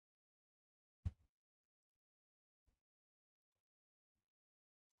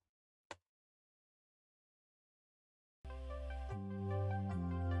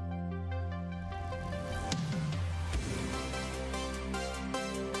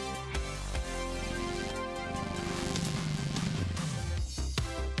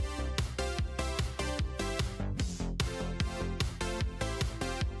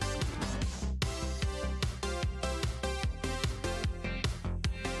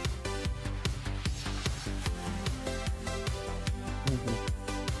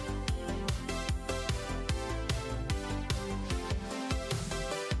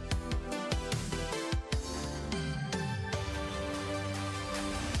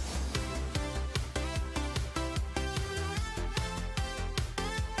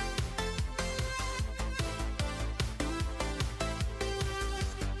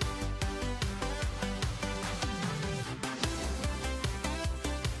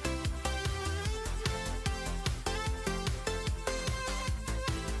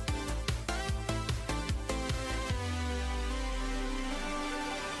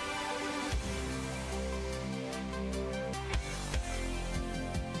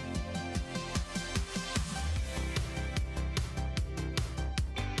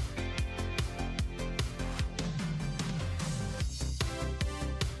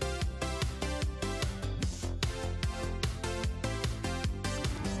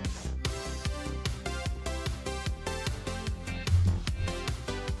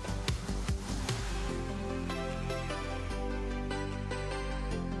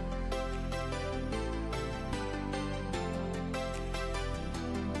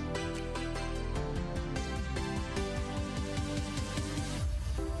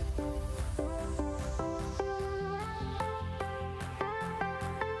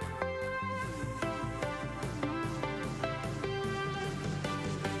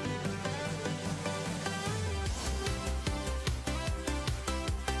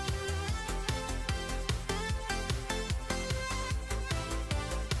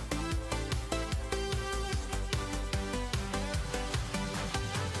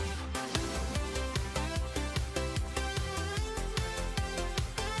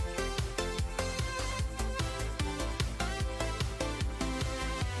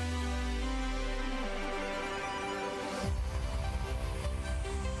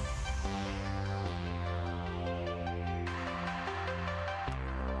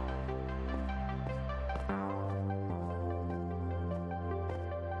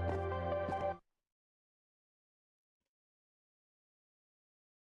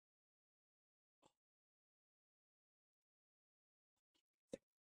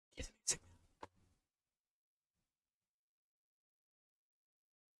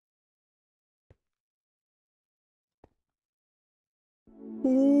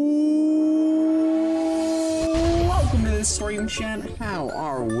the stream chat. How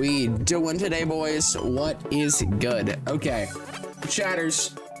are we doing today, boys? What is good? Okay,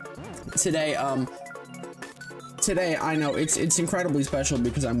 chatters. Today I know it's incredibly special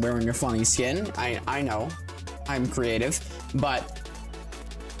because I'm wearing a funny skin. I know, I'm creative, but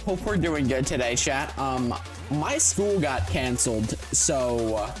hope we're doing good today, chat. My school got canceled,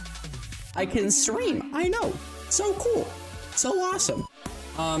 so I can stream. I know, so cool, so awesome.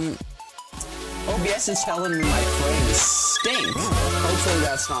 OBS is telling me my frames stink. Hopefully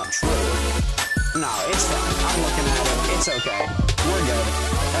that's not true. No, it's fine. I'm looking at it. It's okay. We're good.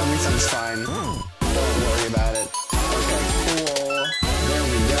 Everything's fine. Don't worry about it. Okay, cool. There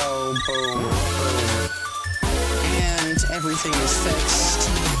we go. Boom. Boom. And everything is fixed.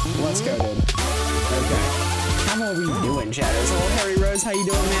 Let's go, dude. Okay. How are we doing, chatters? Hello, Harry Rose. How you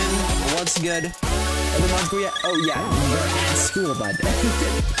doing, man? What's good? Other mods go yet? Oh, yeah. You're at school, bud.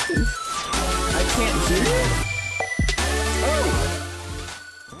 I can't hear it?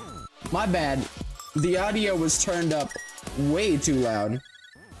 Oh! My bad. The audio was turned up way too loud.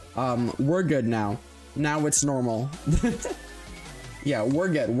 We're good now. Now it's normal. Yeah, we're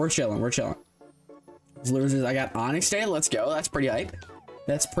good. We're chilling. We're chilling. Losers, I got Onyx Day. Let's go. That's pretty hype.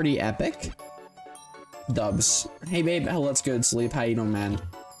 That's pretty epic. Dubs. Hey, babe. Let's go to sleep. How you doing, man?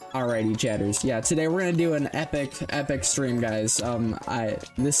 Alrighty, chatters. Yeah, today we're gonna do an epic stream, guys.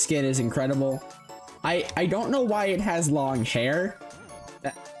 This skin is incredible. I don't know why it has long hair.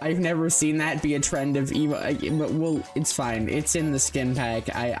 I've never seen that be a trend of evil, but well, it's fine. It's in the skin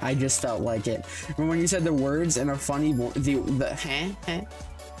pack. I just felt like it. But when you said the words in a funny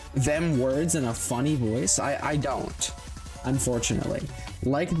them words in a funny voice, I don't, unfortunately.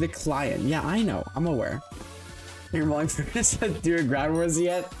 Like the client. Yeah, I know. I'm aware. You're willing for us to do a ground wars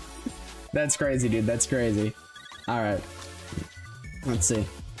yet? That's crazy, dude. That's crazy. All right. Let's see.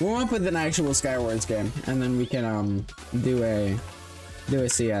 We'll up with an actual Skywars game, and then we can do a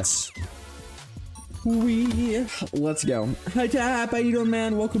CS. Let's go. Hi Tap, how you doing,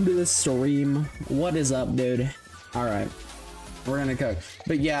 man? Welcome to the stream. What is up, dude? All right. We're gonna cook.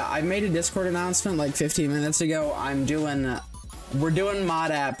 But yeah, I made a Discord announcement like 15 minutes ago. We're doing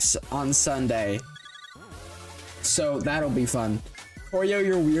mod apps on Sunday. So that'll be fun. Oreo,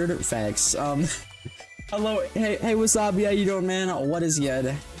 you're weird. Facts. Hello. Hey, Wasabi, how you doing, man? What is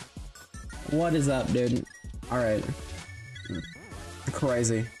good? What is up, dude? Alright.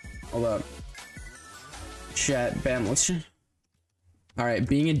 Crazy. Hold up. Chat. Bam. Let's. Alright,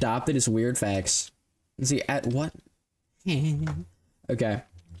 being adopted is weird. Facts. See, at what? Okay.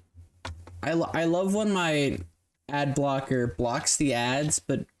 I love when my ad blocker blocks the ads,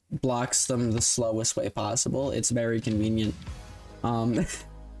 but blocks them the slowest way possible. It's very convenient.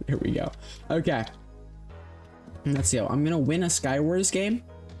 Here we go. Okay. Let's see. I'm gonna win a Skywars game.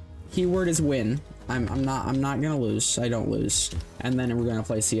 Keyword is win. I'm not gonna lose. I don't lose. And then we're gonna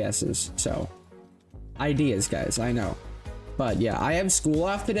play CSs. So ideas, guys. I know. But yeah, I have school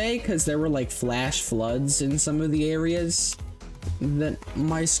off today because there were like flash floods in some of the areas that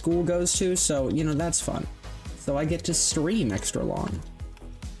my school goes to. So you know that's fun. So I get to stream extra long.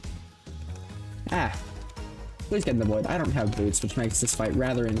 Ah, please get in the void. I don't have boots, which makes this fight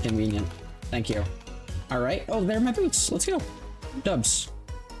rather inconvenient. Thank you. All right. Oh, there are my boots. Let's go. Dubs.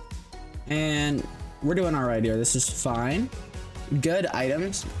 And we're doing all right here. This is fine. Good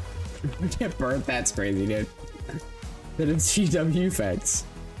items. Get burnt. That's crazy, dude. That is GW effects.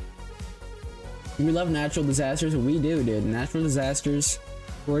 We love natural disasters. We do, dude. Natural disasters,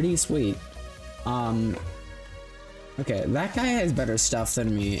 pretty sweet. Okay, that guy has better stuff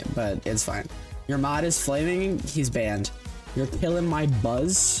than me, but it's fine. Your mod is flaming. He's banned. You're killing my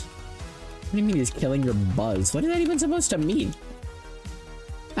buzz. What do you mean he's killing your buzz? What is that even supposed to mean?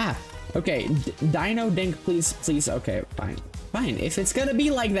 Ah, okay. Dino Dink, please, please. Okay, fine. Fine. If it's gonna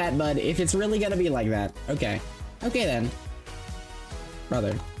be like that, bud. If it's really gonna be like that. Okay. Okay, then.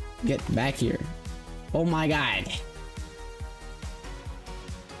 Brother, get back here. Oh my god.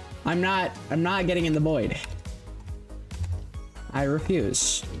 I'm not getting in the void. I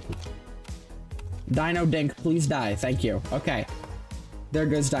refuse. Dino Dink, please die. Thank you. Okay. There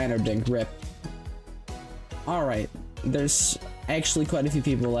goes Dino Dink. Rip. Alright. There's actually quite a few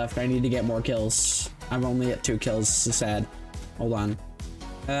people left. I need to get more kills. I'm only at 2 kills. So sad. Hold on.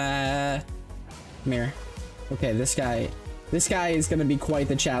 Come here. Okay, this guy is gonna be quite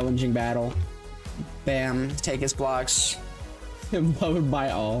the challenging battle. Bam. Take his blocks. Loved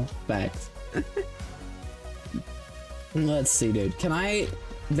by all. Facts. Let's see, dude. Can I...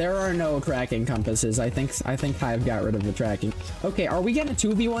 There are no tracking compasses. I think Hive got rid of the tracking. Okay, are we getting a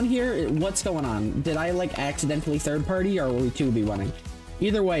 2v1 here? What's going on? Did I, like, accidentally third party, or are we 2v1ing?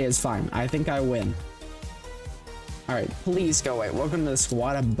 Either way is fine. I think I win. All right, please go away. Welcome to the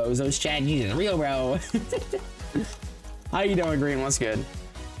SquadOfBozos chat. Jesus, real bro. How you doing, Green? What's good?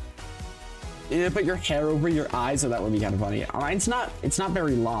 You put your hair over your eyes, so that would be kind of funny. It's not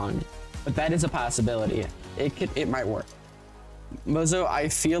very long, but that is a possibility. It might work. Bozo, I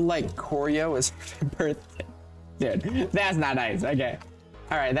feel like Choreo is her birthday. Dude, that's not nice. Okay.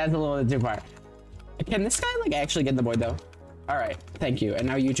 All right, that's a little bit too far. Can this guy like actually get the void though? All right, thank you. And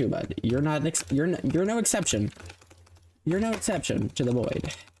now you too, bud. You're no exception. You're no exception to the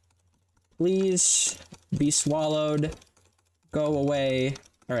void. Please be swallowed. Go away.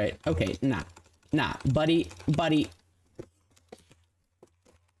 All right. Okay. Nah, buddy.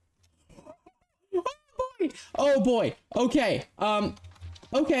 Oh boy. Okay.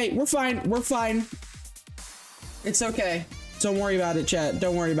 Okay. We're fine. It's okay. Don't worry about it, chat.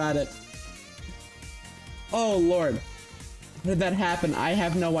 Don't worry about it. Oh Lord. How did that happen? I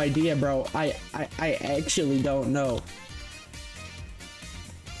have no idea, bro. I actually don't know.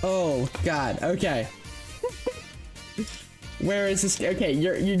 Oh God. Okay. Where is this? Okay,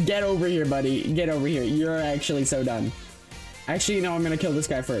 you get over here, buddy. Get over here. You're actually so done. Actually, you know, I'm gonna kill this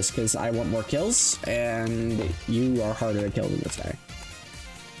guy first because I want more kills, and you are harder to kill than this guy.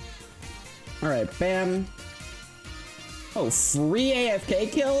 All right, bam. Oh, free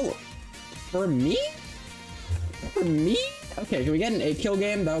AFK kill for me? For me? Okay, can we get an 8-kill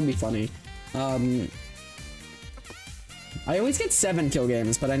game? That would be funny. I always get 7-kill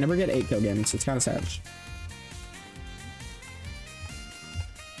games, but I never get 8-kill games. It's kind of sad.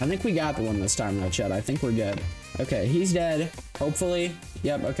 I think we got the one this time, though, chat. I think we're good. Okay, he's dead. Hopefully.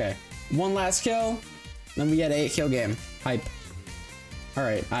 Yep, okay. One last kill. Then we get an 8-kill game. Hype.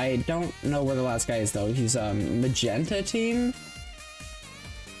 Alright, I don't know where the last guy is, though. He's, Magenta team.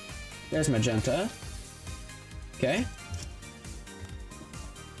 There's Magenta. Okay.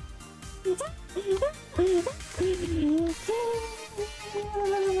 Oh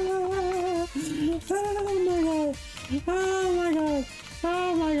my god. Oh my god.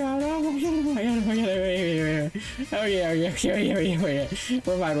 Oh my god. Oh my god. Oh my god. Wait. Oh yeah. We're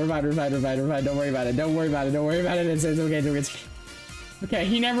fine. Don't worry about it. Don't worry about it. It's okay. It's okay. Okay,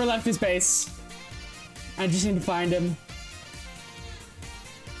 he never left his base. I just need to find him.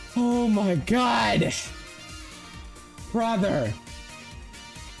 Oh my god. Brother.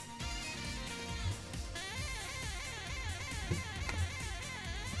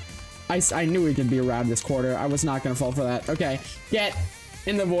 I knew he could be around this quarter. I was not gonna fall for that. Okay, get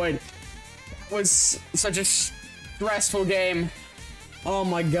in the void. That was such a stressful game. Oh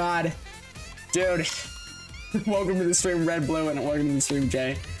my god. Dude. Welcome to the stream, Red Blue, and welcome to the stream,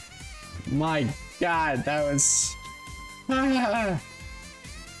 Jay. My god, that was... God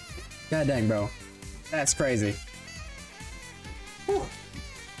dang, bro. That's crazy. Whew.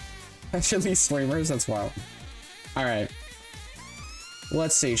 Actually, streamers, that's wild. Alright.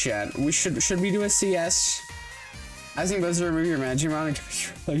 Let's see, chat. Should we do a CS? I think those remove your magic amount and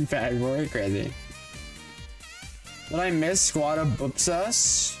really bad. We're crazy. Did I miss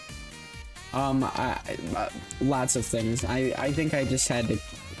SquadOfBozos? Lots of things. I think I just had to.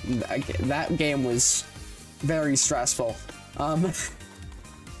 That game was very stressful. All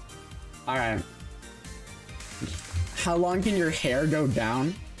right. How long can your hair go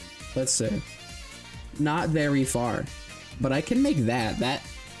down? Let's see. Not very far. But I can make that might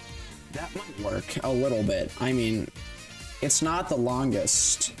work a little bit. I mean, it's not the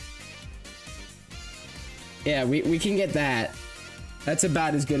longest. Yeah, we can get that. That's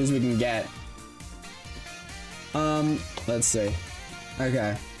about as good as we can get. Let's see.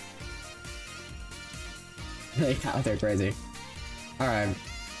 Okay. They're crazy. Alright.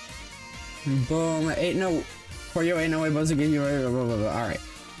 Boom. Choreo ain't no way supposed to give you alright.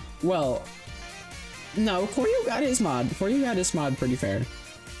 Well, no, Choreo got his mod. Choreo got his mod pretty fair.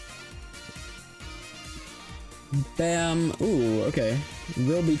 Bam. Ooh, okay.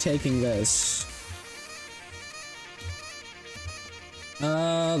 We'll be taking this.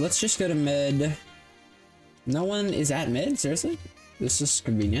 Let's just go to mid. No one is at mid? Seriously? This is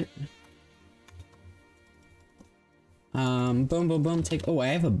convenient. Boom. Take. Oh, I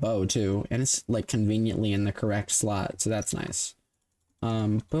have a bow too, and it's like conveniently in the correct slot, so that's nice.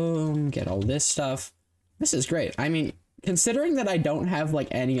 Boom. Get all this stuff. This is great. I mean, considering that I don't have like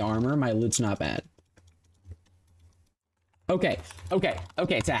any armor, my loot's not bad. Okay,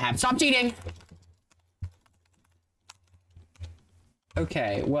 Tahab, stop cheating!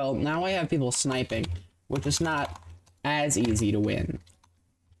 Okay, well, now I have people sniping, which is not as easy to win.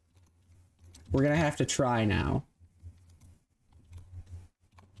 We're gonna have to try now.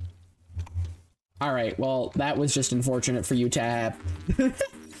 Alright, well, that was just unfortunate for you, Tahab.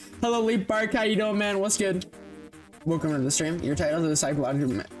 Hello, Leap Bark, how you doing, man? What's good? Welcome to the stream. Your title is a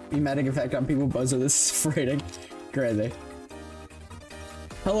psychological mimetic effect on people. Bozo, this is rating. Crazy.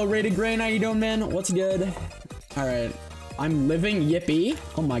 Hello, Rated Grain. How you doing, man? What's good? All right. I'm living. Yippee.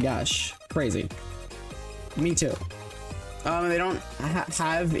 Oh my gosh. Crazy. Me too. They don't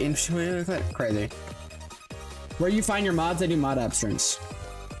have intuitive. Crazy. Where you find your mods, I do mod app streams.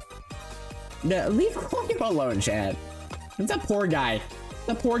 Yeah, leave him alone, Chad. It's a poor guy.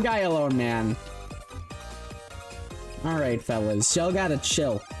 The poor guy alone, man. All right, fellas, y'all gotta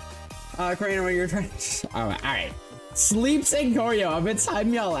chill. Karina, what you're trying to... Oh, all right. Sleeps and Koryo, I'm gonna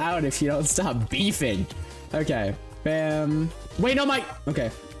time y'all out if you don't stop beefing. Okay, bam. Wait, no, Mike. Okay,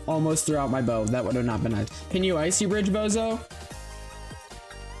 almost threw out my bow. That would have not been nice. Can you icy bridge, Bozo?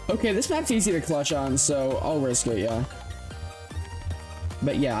 Okay, this map's easy to clutch on, so I'll risk it, yeah.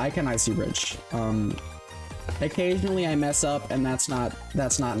 But yeah, I can icy bridge. Occasionally I mess up, and that's not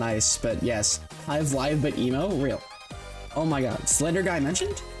nice. But yes, Hive live but emo real. Oh my god, Slender Guy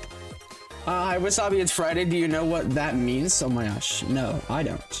mentioned? Hi, Wasabi, it's Friday. Do you know what that means? Oh my gosh, no, I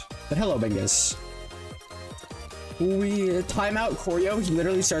don't. But hello, Bingus. We timeout Koryo. He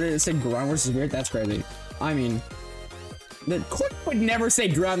literally started to say ground versus weird. That's crazy. I mean, the Koryo would never say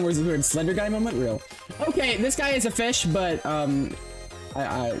ground versus weird. Slender Guy moment, real. Okay, this guy is a fish, but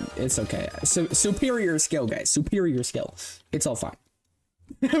it's okay. So superior skill, guys. Superior skill. It's all fine.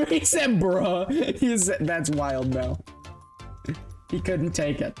 He said, "Bro." That's wild, though. He couldn't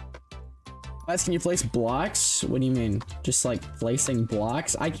take it. Can you place blocks? What do you mean? Just like placing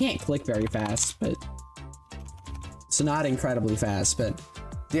blocks? I can't click very fast, but it's not incredibly fast. But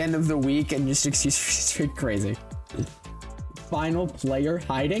the end of the week and just excuse me, straight crazy. Final player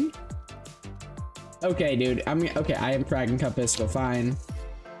hiding. Okay, dude. Okay. I am Dragon Compass, so fine.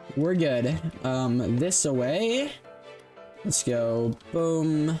 We're good. This away. Let's go.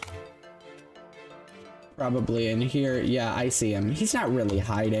 Boom. Probably in here. Yeah, I see him. He's not really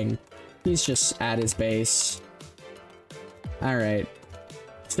hiding. He's just at his base. All right.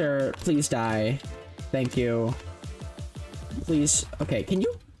 Sir, please die. Thank you. Please. Okay, can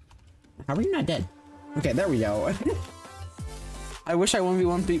you? How are you not dead? Okay, there we go. I wish I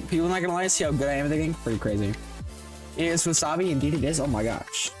 1v1 people, not gonna lie. See how good I am at the game? Pretty crazy. It is Wasabi. Indeed it is. Oh my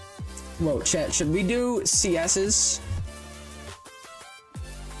gosh. Whoa, chat. Should we do CS's?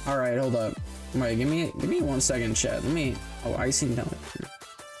 All right, hold up. Wait, give me 1 second, chat. Let me. Oh, I see no.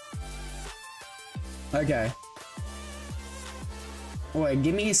 Okay. Wait,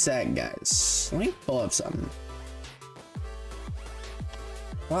 give me a sec, guys. Let me pull up something.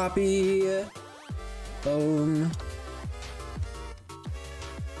 Floppy. Boom.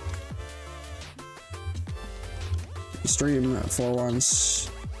 Stream for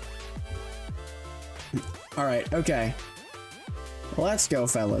once. All right. Okay. Let's go,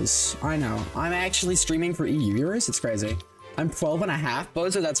 fellas. I know. I'm actually streaming for EU viewers. It's crazy. I'm 12 and a half.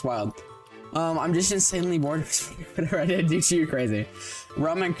 Bozo, that's wild. I'm just insanely bored. Whatever I did do to you, crazy.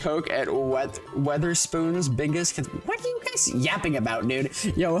 Rum and Coke at Weatherspoon's biggest. What are you guys yapping about, dude?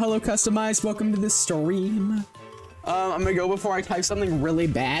 Yo, hello, Customized. Welcome to the stream. I'm gonna go before I type something really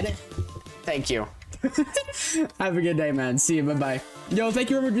bad. Thank you. Have a good day, man. See you. Bye-bye. Yo, thank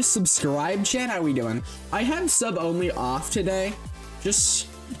you for just subscribe, chat. How we doing? I have sub only off today. Just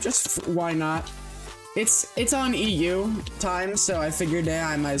why not? It's on EU time, so I figured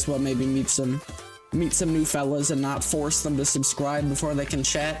I might as well maybe meet some new fellas and not force them to subscribe before they can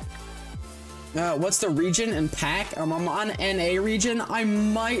chat. What's the region and pack? I'm on NA region. I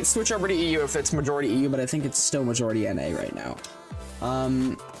might switch over to EU if it's majority EU, but I think it's still majority NA right now.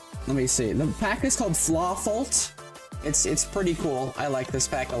 Let me see. The pack is called Flaw Fault. It's pretty cool. I like this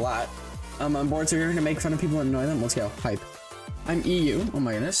pack a lot. I'm bored, so you're here to make fun of people and annoy them. Let's go. Hype. I'm EU. Oh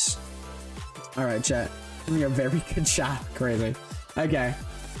my goodness. All right, chat. Give me a very good shot. Crazy. Okay.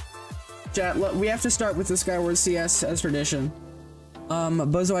 Chat, look, we have to start with the Skyward CS as tradition.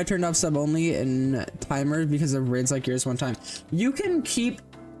 Bozo, I turned off sub only in timers because of raids like yours one time. You can keep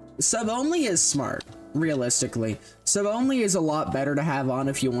sub only is smart, realistically. Sub only is a lot better to have on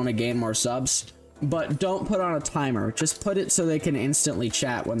if you want to gain more subs, but don't put on a timer. Just put it so they can instantly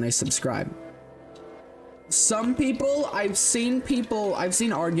chat when they subscribe. Some people, I've seen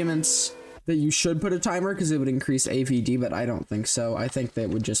arguments that you should put a timer because it would increase AVD, but I don't think so. I think that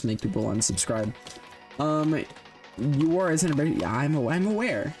would just make people unsubscribe. You are isn't a very, yeah, I'm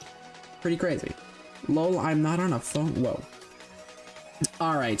aware. Pretty crazy. Lol, I'm not on a phone. Whoa.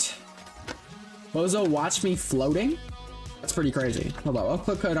 All right. Bozo, watch me floating. That's pretty crazy. Hold on, I'll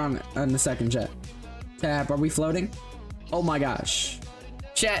put code on the second chat. Tap, are we floating? Oh my gosh.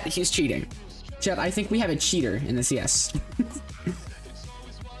 Chat, he's cheating. Chat, I think we have a cheater in the CS.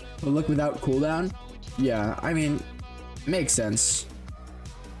 We'll look without cooldown. Yeah, I mean, makes sense.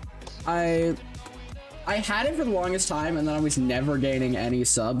 I had it for the longest time, and then I was never gaining any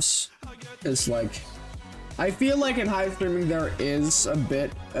subs. It's like, I feel like in Hive streaming there is a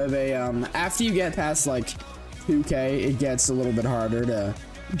bit of a after you get past like 2K, it gets a little bit harder to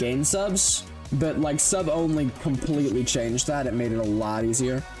gain subs. But like sub only completely changed that. It made it a lot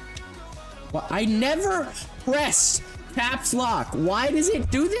easier. Well, I never pressed caps lock. Why does it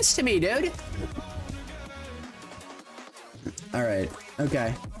do this to me, dude? All right.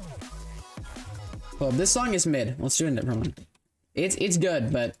 Okay. Well, this song is mid. Let's do a different one. It's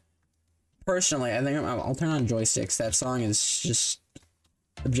good, but personally, I think I'll turn on joysticks. That song is just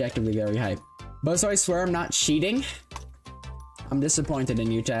objectively very hype. But so I swear I'm not cheating. I'm disappointed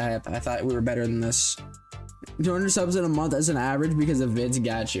in you, chat. I thought we were better than this. 200 subs in a month as an average because of vids.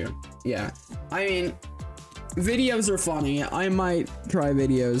 Got you. Yeah. I mean, videos are funny. I might try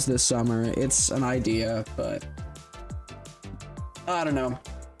videos this summer. It's an idea, but I don't know.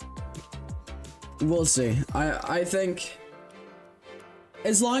 We'll see. I think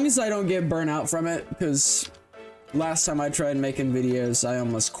as long as I don't get burnt out from it, because last time I tried making videos, I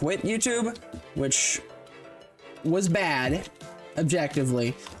almost quit YouTube, which was bad,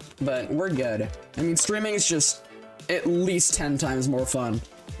 objectively, but we're good. I mean, streaming is just at least 10 times more fun.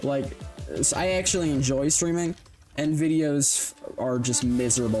 Like, I actually enjoy streaming, and videos are just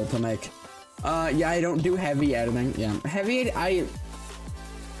miserable to make. Yeah, I don't do heavy editing. Yeah,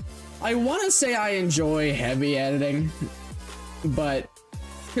 I want to say I enjoy heavy editing, but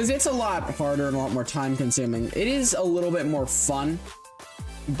because it's a lot harder and a lot more time consuming. It is a little bit more fun,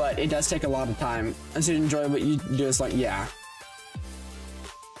 but it does take a lot of time. As you enjoy what you do, it's like, yeah.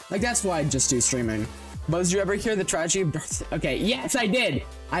 Like, that's why I just do streaming. But did you ever hear the tragedy of birth? Okay, yes, I did.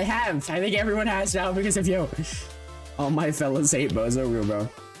 I have. I think everyone has now because of you. All my fellas hate Bozo Real, bro.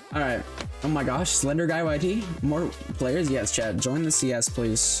 All right. Oh my gosh, Slender Guy YT. More players? Yes, chat. Join the CS,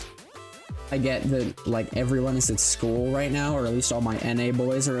 please. I get that, like, everyone is at school right now, or at least all my NA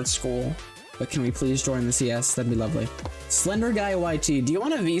boys are at school. But can we please join the CS? That'd be lovely. Slender Guy YT, do you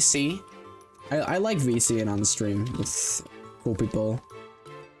want a VC? I like VCing on the stream with cool people.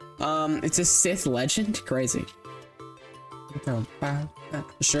 It's a Sith legend? Crazy.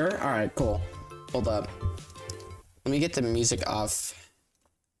 Sure? Alright, cool. Hold up. Let me get the music off so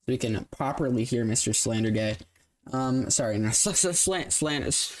we can properly hear Mr. Slander Guy. Sorry, no, Slander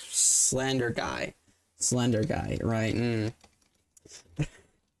Guy. Slender Guy, right?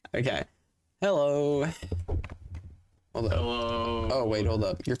 Okay. Hello. Hold up. Hello. Oh, wait, hold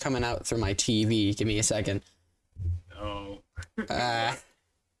up. You're coming out through my TV. Give me a second. Oh.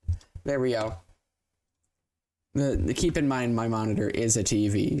 There we go. Keep in mind, my monitor is a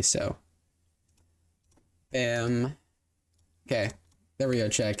TV, so. Okay. There we go,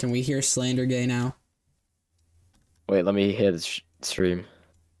 chat. Can we hear Slander Gay now? Wait, let me hear the stream.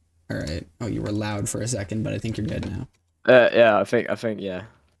 All right. Oh, you were loud for a second, but I think you're good now. Yeah, I think, yeah.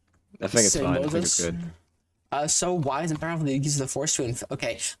 I think it's fine. I think it's good. So wise and powerful they use the Force to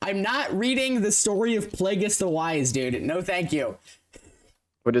okay, I'm not reading the story of Plagueis the Wise, dude. No, thank you.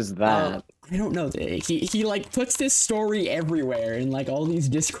 What is that? I don't know. He like puts this story everywhere in like all these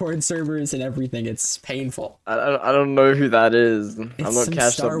Discord servers and everything. It's painful. I don't know who that is. It's I'm not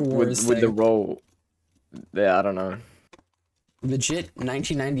catched up with the role. Yeah, I don't know. Legit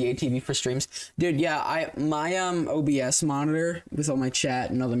 1998 TV for streams, dude. Yeah, my OBS monitor with all my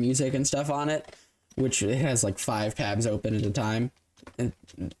chat and all the music and stuff on it, which it has like 5 tabs open at a time,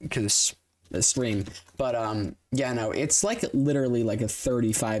 because the stream. But yeah, no, it's like literally like a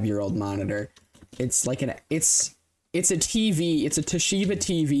 35-year-old monitor. It's like it's a TV. It's a Toshiba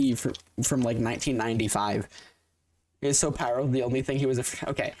TV from like 1995. It's so powerful. The only thing he was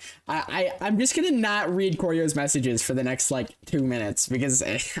okay. I'm just gonna not read Koryo's messages for the next like 2 minutes because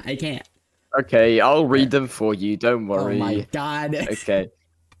I can't. Okay, I'll read them for you. Don't worry. Oh my god. Okay.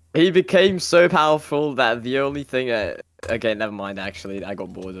 He became so powerful that the only thing okay, never mind. Actually, I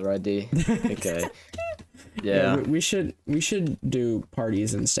got bored already. Okay. Yeah. We should do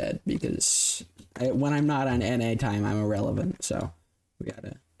parties instead because when I'm not on NA time, I'm irrelevant. So we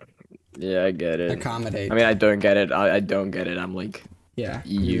gotta. Yeah, I get it. Accommodate. I mean, I don't get it. I don't get it. I'm like, yeah,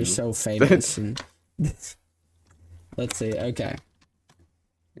 EU. You're so famous. And let's see. Okay.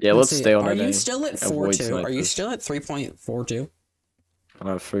 Yeah, let's stay on it. Are you still at 4.2? Are you still at 3.42?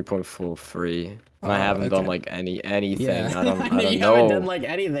 3.43. I haven't done like anything. Yeah. I don't you know. haven't done like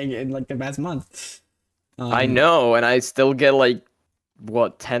anything in like the past month. I know, and I still get like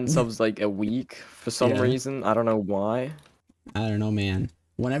what 10 subs like a week for some reason. I don't know why. I don't know, man.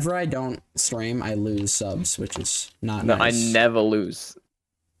 Whenever I don't stream, I lose subs, which is not no, nice. I never lose.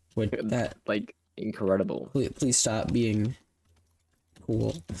 With that, like Incredible. Please stop being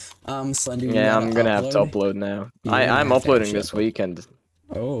cool. Slender. Yeah, I'm gonna have to upload now. I'm uploading this weekend.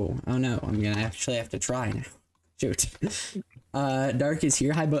 Oh no, I'm gonna actually have to try now. Shoot. Dark is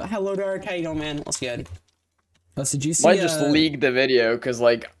here. Hi, hello, Dark. How you doing, man? What's good? Oh, so did you see? Might just leak the video because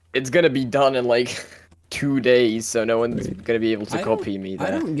like it's gonna be done in like 2 days, so no one's gonna be able to copy me there.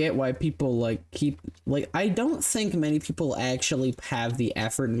 I don't get why people like I don't think many people actually have the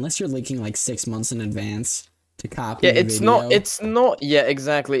effort unless you're leaking like 6 months in advance to copy. Yeah, it's not. Yeah,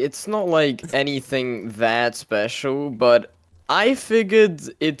 exactly. It's not like anything that special, but I figured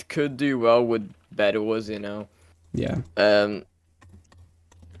it could do well with Bed Wars, you know. Yeah.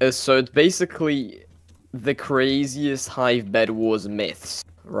 So it's basically the craziest Hive Bed Wars myths,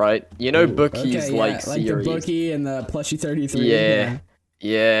 right? You know, Bookie's like series. Like the Bookie and the Plushie 33.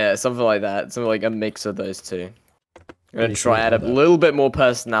 Yeah, something like that. Something like a mix of those two. I'm gonna try add a little bit more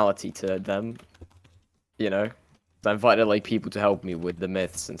personality to them. You know, I invited like people to help me with the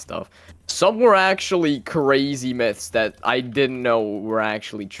myths and stuff. Some were actually crazy myths that I didn't know were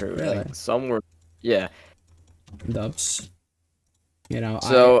actually true. Really? Like, some were, yeah. Dubs. You know,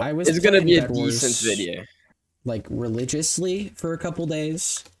 so I was it's gonna be a Bed Wars, decent video. Like religiously for a couple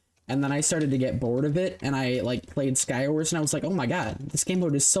days, and then I started to get bored of it, and I like played Skywars, and I was like, oh my god, this game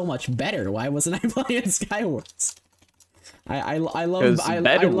mode is so much better. Why wasn't I playing Skywars? I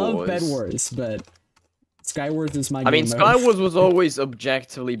love Bed Wars, but Skywars is my game mode. Skywars was always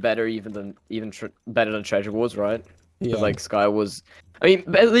objectively better, better than Treasure Wars, right? Yeah. Like Skywars, I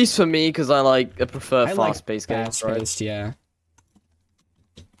mean, at least for me, because I prefer fast-paced games, right? Yeah.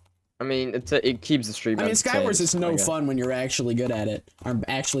 I mean, it keeps the stream. I mean, Skywars is no fun when you're actually good at it, or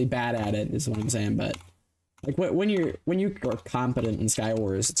actually bad at it, is what I'm saying. But like when you are competent in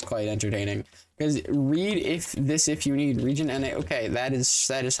Skywars, it's quite entertaining. Because read if you need region NA. Okay, that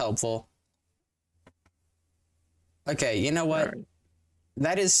is helpful. Okay, you know what? Right.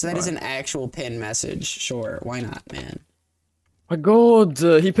 That is an actual pin message. Sure, why not, man? My God,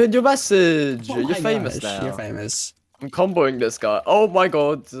 he pinned your message. Oh You're famous now. You're famous. I'm comboing this guy. Oh my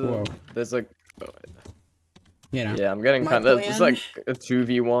God. There's like, you know. Yeah, I'm getting kind of. It's like a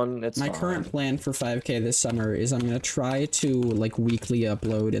 2v1. It's my current plan for 5K this summer is I'm gonna try to like weekly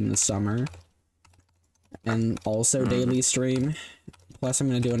upload in the summer, and also daily stream. Plus, I'm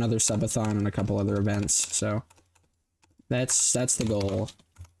gonna do another subathon and a couple other events. So that's the goal.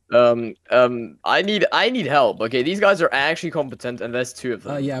 I need help. Okay, these guys are actually competent, and there's 2 of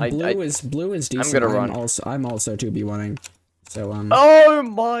them. Yeah, blue is decent. I'm gonna run. I'm also 2v1ing. So Oh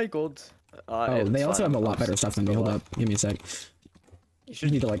my God. They also have a lot better stuff than me. Hold up, give me a sec. You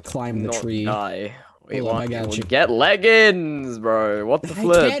should need to like climb the tree. Die. Wait, I got you. Get leggings, bro. What the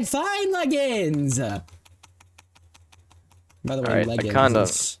flip? I can't find leggings. By the way, leggings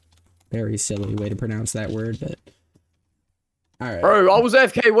is very silly way to pronounce that word, but. Alright. Bro, I was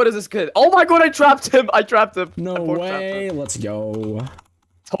AFK. What is this kid? Oh my God, I trapped him. No way. Let's go.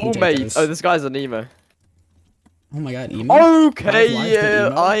 Tollmate. Oh, this guy's an emo. Oh my God, emo? Okay, yeah.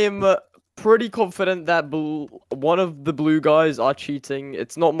 I am pretty confident that one of the blue guys are cheating.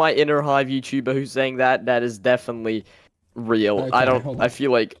 It's not my inner Hive YouTuber who's saying that. That is definitely real. Okay, I feel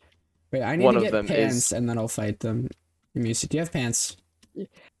like wait, I need to get pants and then I'll fight them. Do you have pants?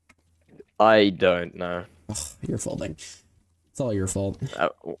 I don't know. Ugh, you're folding. It's all your fault.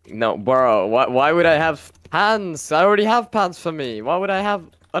 No, bro. Why would I have pants? I already have pants for me. Why would I have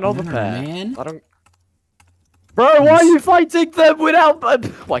another pair? Man. I don't. Bro, why are you fighting them without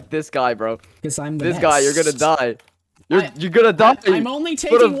like this guy, bro? Because I'm the this guy. You're gonna die. You're gonna die. I'm only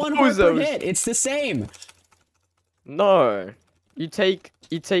taking 1 heart per hit. It's the same. No, you take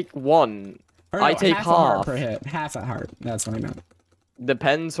 1. Or no, I take half a heart per hit. Half a heart. That's what I meant.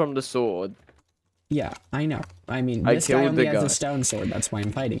 Depends from the sword. Yeah, I know. I mean, this guy only has a stone sword. That's why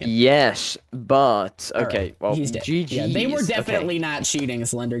I'm fighting it. Yes, but okay. Right, well, he's dead. GG's. Yeah, they were definitely not cheating,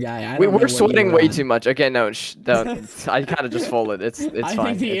 Slender Guy. We're sweating way too much. Okay, no, don't. I kind of just followed. It's fine. I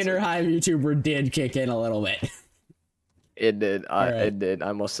think the inner Hive YouTuber did kick in a little bit. It did. It did.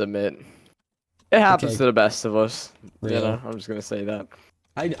 I must admit. It happens to the best of us. Really? You know, I'm just gonna say that.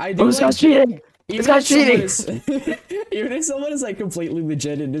 I do. This guy's cheating. This guy's cheating. Even if someone is like completely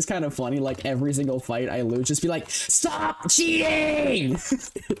legit and it's kind of funny, like every single fight I lose, just be like, "Stop cheating!"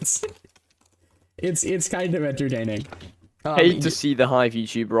 it's kind of entertaining. Hate to see the Hive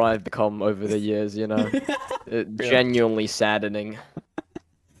YouTuber I've become over the years. You know, genuinely saddening.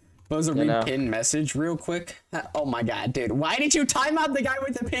 Was a pin message real quick? Oh my God, dude! Why did you time out the guy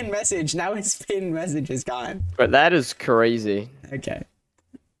with the pin message? Now his pin message is gone. But that is crazy. Okay.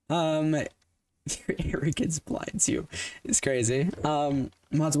 Your arrogance blinds you. It's crazy.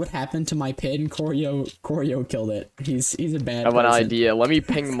 Mods, what happened to my pin? Koryo killed it. He's a bad I have person. an idea. Let me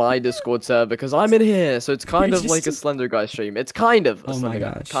ping my Discord server because I'm in here, so it's kind of like a Slender Guy stream. It's kind of a Slender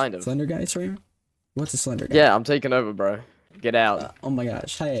Guy. Kind of. Slender Guy stream? What's a Slender Guy? Yeah, I'm taking over, bro. Get out. Oh my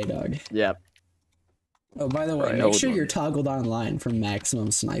gosh. Hey, dog. Yeah. Oh, by the way, Right, make sure you're toggled online for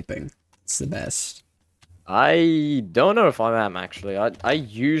maximum sniping. It's the best. I don't know if I am, actually. I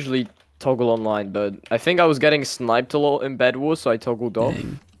usually toggle online, but I think I was getting sniped a lot in Bed Wars, so I toggled off.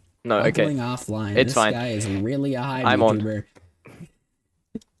 Dang. No, okay. Offline. It's fine. This guy is really a Hive I'm YouTuber.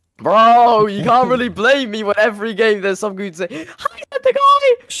 Bro, you can't really blame me when every game there's some dude say, "Hi, I'm the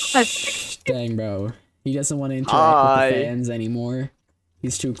guy!" Shh, dang, bro. He doesn't want to interact with the fans anymore.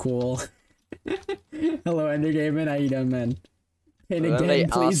 He's too cool. Hello, Endergamer. How you doing, man? And again,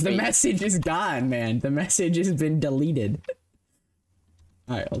 please. The message is gone, man. The message has been deleted.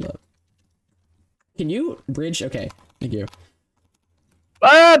 Alright, hold up. Can you bridge? Okay, thank you.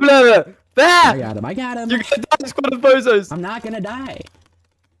 Blah, blah, blah. I got him. I got him. You're gonna die, SquadOfBozos. I'm not gonna die.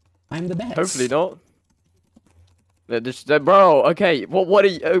 I'm the best. Hopefully not. Bro, okay. What are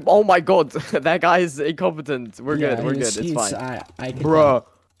you? Oh my god, that guy is incompetent. We're good. We're good. It's fine. I can Bro.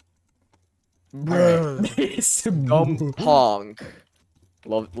 Bro. Dumb punk.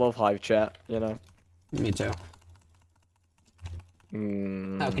 Love Hive chat, you know. Me too.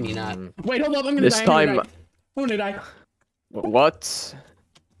 How can you not? Mm. Wait, hold up. I'm gonna This die. time. I'm gonna die. What?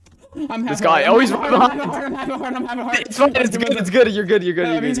 I'm this guy always behind. I'm having a heart. It's fine. It's good. It's good. You're good. You're good.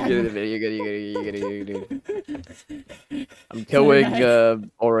 No, You're good. I'm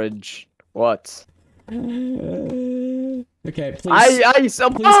killing orange. What? Okay, please. I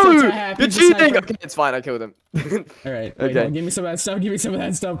suppose you're cheating. Okay, it's fine. I killed him. All right. Okay. Wait, give me some of that stuff. Give me some of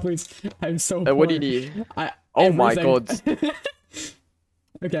that stuff, please. I'm so. What do you need? Oh everything. my god.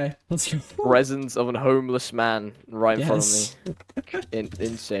 Okay, let's go. Presence of a homeless man right in front of me.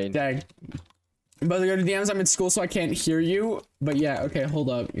 Insane. Dang. I'm about to go to DMs. I'm in school, so I can't hear you. But yeah, okay,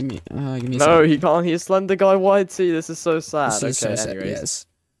 hold up. Give me. No, he can't hear Slender Guy Whitey. This is so sad. This is okay, so anyways. sad. Yes.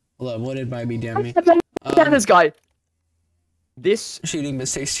 Hold up. What did my be DM me? This guy. This shooting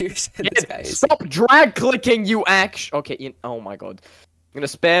mistakes to this guy is. Stop drag clicking, you act. Okay. Oh my god. I'm gonna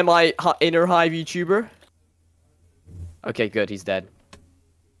spare my inner Hive YouTuber. Okay, good. He's dead.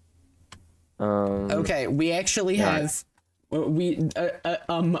 Okay, we actually have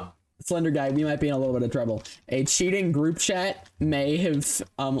Slender Guy, we might be in a little bit of trouble. A cheating group chat may have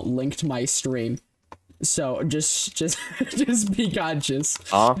linked my stream. So just be conscious.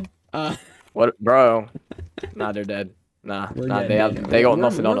 What, bro? Nah, they're dead. Nah, they got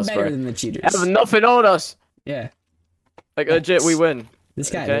nothing on us, bro. Than the cheaters. They have nothing on us. Yeah. Like legit, we win. This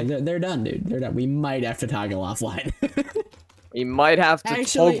guy, they're done, dude. They're done. We might have to toggle offline. We might have to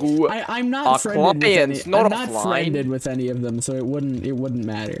toggle. I'm not our friended clients, with any, not I'm not friended with any of them, so it wouldn't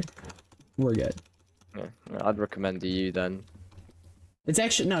matter. We're good. Yeah, I'd recommend to you then. It's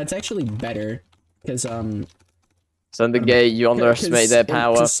actually better because Slender Gay, you underestimate their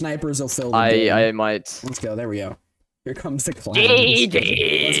power. Snipers will fill the game. I might. Let's go. There we go. Here comes the clown.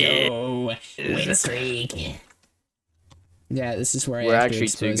 Let's go. Win streak. Yeah, this is where we're I actually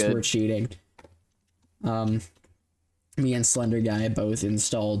too good. We're cheating. Me and Slender Guy both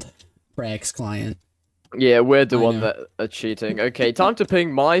installed Prax client. Yeah, we're the one that are cheating. Okay, time to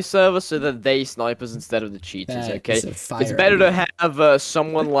ping my server so that they snipers instead of the cheaters. Okay, it's better to have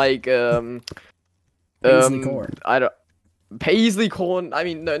someone like Paisley Corn. Paisley Corn. I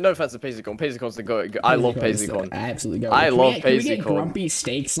mean, no offense to Paisley Corn. Paisley Corn's the go. I love Paisley Corn. Absolutely go. I love Paisley Corn. Can we get Grumpy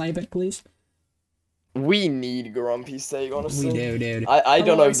Steak sniping, please? We need Grumpy Steak, honestly. We do, dude. I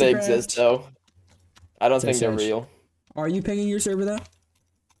don't know if they exist though. I don't think they're real. Are you pinging your server though?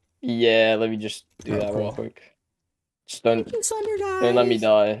 Yeah, let me just do that real quick. Just don't let me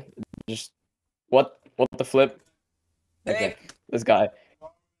die. Just what the flip? Okay, this guy.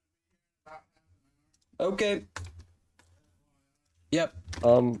 Okay. Yep.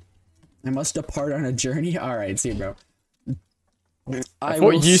 I must depart on a journey. All right, see, bro. I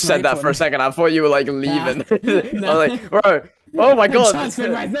thought you said that for a second. I thought you were like leaving. I was like, bro. Oh my god.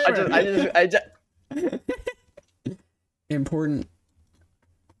 I just. Important.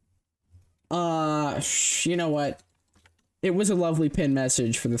 You know what? It was a lovely pin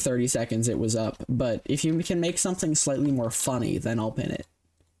message for the 30 seconds it was up, but if you can make something slightly more funny, then I'll pin it.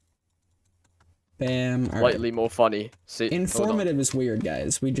 Bam. Slightly more funny. See, informative is weird,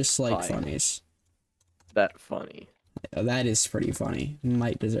 guys. We just like funnies. That funny. That is pretty funny.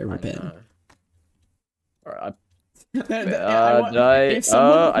 Might deserve a pin. Alright. I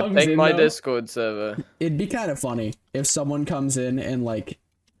think my Discord server. It'd be kind of funny if someone comes in and like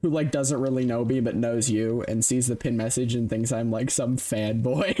who like doesn't really know me but knows you and sees the pin message and thinks I'm like some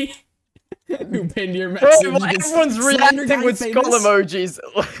fanboy who pinned your message. Bro, everyone's reacting with skull emojis.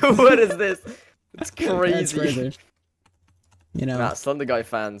 What is this? It's crazy. That's crazy. You know, nah, Slender Guy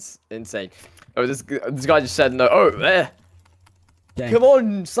fans, insane. Oh, this guy just said no. Oh, there. Dang. Come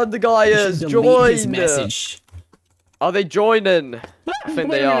on, Slender Guy, join. His message. Are they joining? I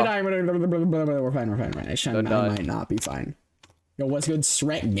think they are. We're fine. I might not be fine. Yo, what's good,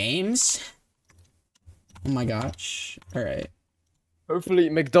 Shrek Games? Oh my gosh. All right. Hopefully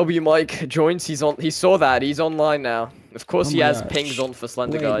McW Mike joins. He saw that. He's online now. Of course, he has pings on for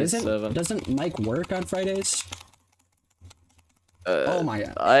Slender Guy's server. Doesn't Mike work on Fridays? Oh my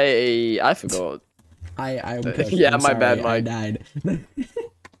god. I forgot. Yeah, my bad, Mike. I died.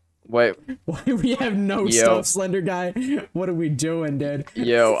 Wait. Why we have no stuff, Slender Guy? What are we doing, dude?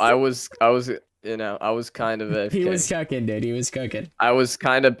 Yo, I was kind of He was cooking, dude. He was cooking. I was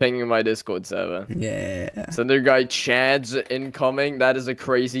kind of pinging my Discord server. Yeah. Slender Guy Chad's incoming. That is a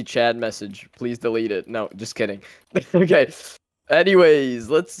crazy Chad message. Please delete it. No, just kidding. Okay. Anyways,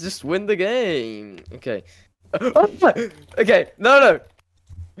 let's just win the game. Okay. Okay. No.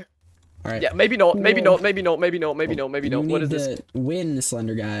 All right. Yeah, maybe not. Maybe not. What is this? Win,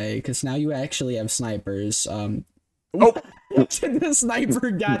 Slender Guy, because now you actually have snipers. Oh, the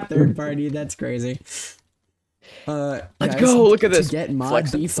sniper got third party. That's crazy. Let's guys, go. Look at this. To get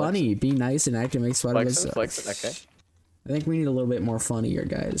mod, be funny, be nice, and active. Make SquadOfBozos. Flexing. Okay. I think we need a little bit more fun here,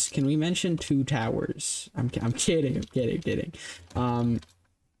 guys. Can we mention 2 towers? I'm kidding.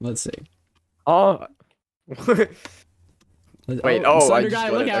 Let's see. Oh. Wait. Oh, Slender I just Guy,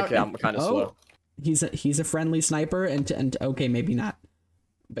 got look it. out. Okay, I'm kind of slow. He's a friendly sniper, and okay, maybe not.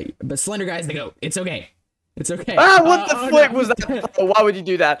 But Slender Guy's the GOAT. It's okay. It's okay. Ah, what the flick was that? Oh, why would you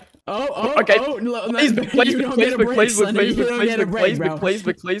do that? Okay. Please, big plays.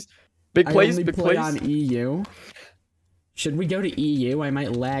 On EU. Should we go to EU? I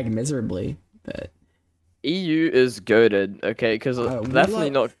might lag miserably, but EU is goated. Okay, because I'm definitely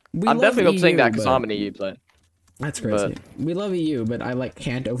not saying that because I'm an EU player. That's crazy. We love EU, but I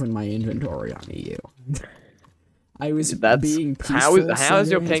can't open my inventory on EU. I was being peaceful. How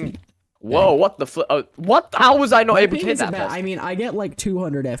is your ping? Whoa, what the flip? What? How was I not able to hit that? I mean, I get like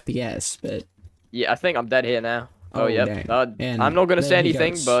 200 FPS, but yeah, I think I'm dead here now. Oh yeah. I'm not gonna say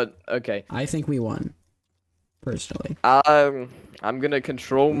anything, but okay. I think we won. Personally. I'm gonna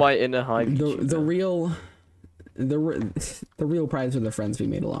control my inner Hive. The real prize are the friends we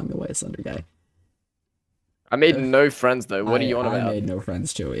made along the way, Slender Guy. I made no friends though. What are you on about? I made no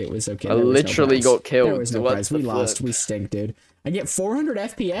friends too. It was okay. I literally got killed. There was no prize. We lost. We stink, dude. I get 400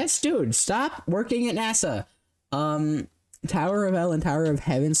 FPS, dude. Stop working at NASA. Tower of Hell and Tower of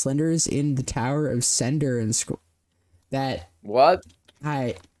Heaven Slenders in the Tower of Sender and that. What?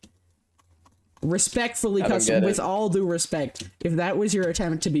 I respectfully, with all due respect, if that was your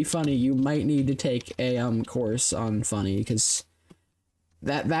attempt to be funny, you might need to take a course on funny, because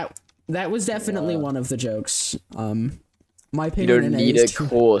that was definitely one of the jokes. My opinion. You don't need a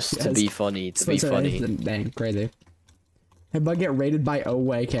course to be funny. To be funny. Dang, crazy. Hey, bug get rated by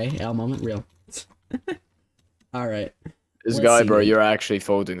OYK. L moment real. All right. This guy, bro, you're actually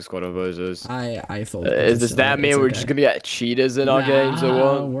folding SquadOfBozos. I fold. Does that mean we're just gonna get cheaters in our games or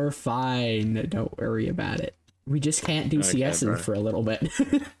what? We're fine. Don't worry about it. We just can't do CSs for a little bit.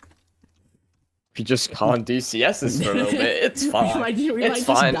 You just can't do CSs for a little bit. It's fine. It's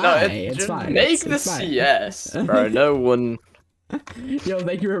fine. No, it's fine. Make the CS, bro. No one. Yo,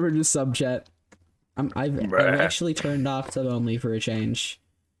 thank you for just sub chat. I've actually turned off sub only for a change,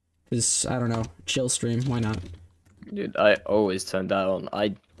 cause I don't know, chill stream. Why not? Dude, I always turn that on.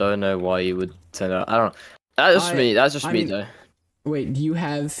 I don't know why you would turn that on. I don't know. That's just me. That's just me though. Wait, do you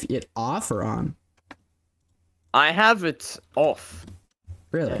have it off or on? I have it off.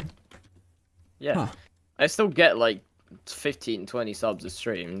 Really? Yeah. Huh. I still get like 15, 20 subs a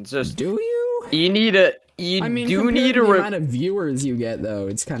stream. It's just. Do you? You need a. You do need a. The amount of viewers you get though,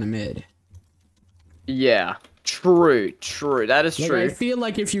 it's kind of mid. Yeah. True. That is true. I feel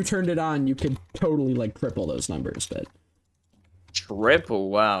like if you turned it on, you could totally like triple those numbers, but. Triple?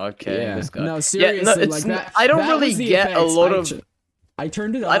 Wow. Okay. Yeah. This guy. No, seriously. Like that. I don't really get a lot of. I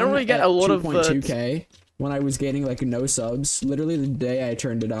turned it on. I don't really get a lot of 2.2K when I was gaining like no subs. Literally the day I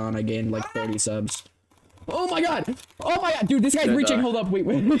turned it on, I gained like 30 subs. Oh my god! Oh my god, dude, this guy's reaching. Hold up, wait.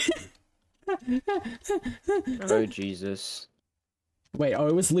 Oh Jesus. Wait,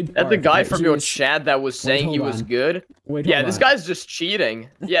 it was Leap. That the guy from your chat that was saying he was good. Yeah, this guy's just cheating.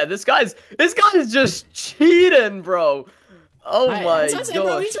 Yeah, this guy's just cheating, bro. Oh my god.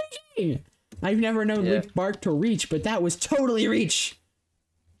 Bro, he's reaching. I've never known Leap Bark to reach, but that was totally reach.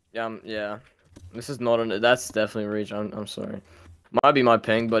 Yeah. This is not an. That's definitely reach. I'm sorry. Might be my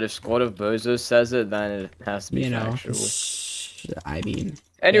ping, but if SquadOfBozos says it, then it has to be factual. I mean.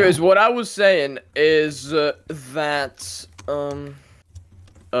 Anyways, what I was saying is that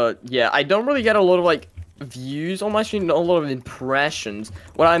yeah, I don't really get a lot of like views on my stream, not a lot of impressions.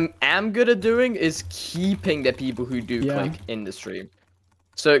 What I am good at doing is keeping the people who do click in the stream.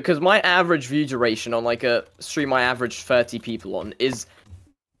 So, because my average view duration on like a stream I average 30 people on is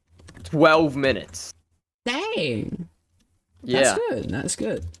 12 minutes. Dang. Yeah. That's good. That's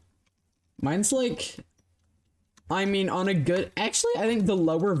good. Mine's like, I mean, on a good, actually, I think the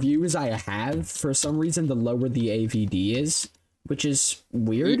lower views I have, for some reason, the lower the AVD is, which is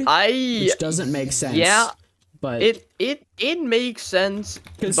weird. Which doesn't make sense. Yeah. But it makes sense,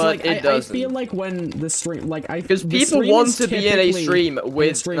 but like, it doesn't. I feel like when the stream, like, because people want to be in a stream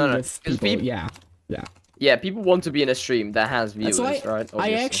with people, yeah. Yeah, people want to be in a stream that has viewers, right? Obviously.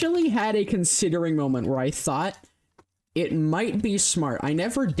 I actually had a considering moment where I thought it might be smart. I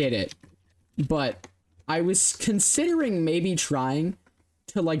never did it, but I was considering maybe trying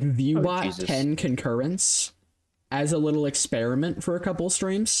to, like, viewbot 10 concurrence as a little experiment for a couple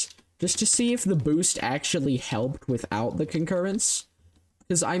streams, just to see if the boost actually helped without the concurrence.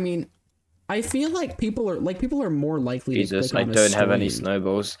 Because, I mean, I feel like people are more likely to click on a don't have any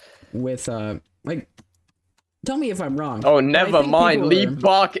snowballs. With, like, tell me if I'm wrong. Oh, never mind.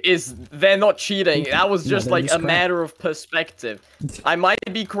 Leapbark is... They're not cheating. That was just, like, a matter of perspective. I might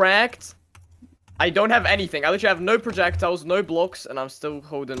be cracked. I don't have anything. I literally have no projectiles, no blocks, and I'm still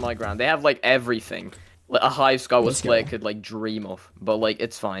holding my ground. They have, like, everything. Like, a Hive Skyward player could, like, dream of. But, like,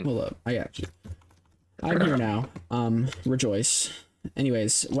 it's fine. Hold up. I got you. I'm here now. Rejoice.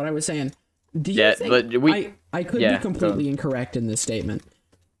 Anyways, what I was saying... Do you think... But I could be completely incorrect in this statement.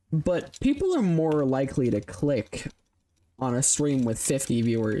 But people are more likely to click on a stream with 50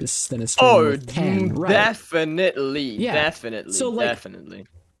 viewers than a stream with 10, right? Definitely. Definitely. So, like, definitely.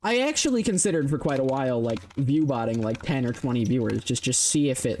 I actually considered for quite a while, like, viewbotting, like, 10 or 20 viewers, just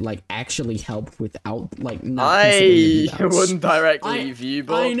see if it, like, actually helped without, like, not I wouldn't directly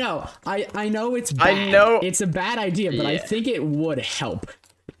viewbot. I know. I know it's bad. I know. It's a bad idea, but I think it would help.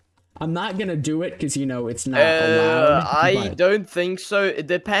 I'm not gonna do it because, you know, it's not allowed. I don't think so. It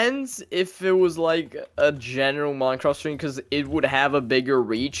depends if it was like a general Minecraft stream, because it would have a bigger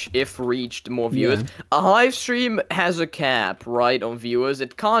reach if reached more viewers. A Hive stream has a cap, right, on viewers.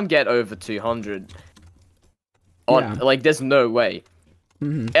 It can't get over 200. Like, there's no way.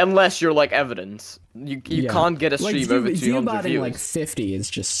 Unless you're like Evidence. You can't get a stream like, over 200 viewers. Like 50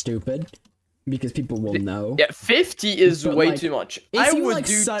 is just stupid. Because people will know. Yeah, 50 is way too much. I would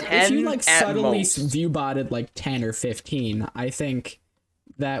do 10 if you, like, subtly most. viewbotted, like, 10 or 15, I think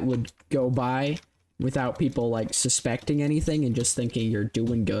that would go by without people, like, suspecting anything and just thinking you're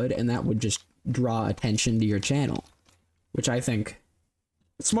doing good, and that would just draw attention to your channel. Which I think...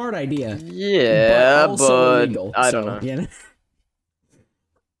 Smart idea. Yeah, but also illegal, I don't know. You know?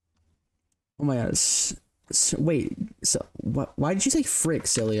 Oh my god. So, wait, so what? Why did you say frick,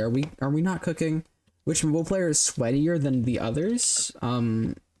 silly? Are we not cooking? Which mobile player is sweatier than the others? I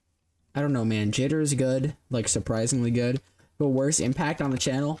don't know, man. Jitter is good, like surprisingly good, but worse impact on the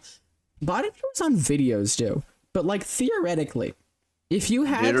channel. Bot viewers on videos do, but like theoretically, if you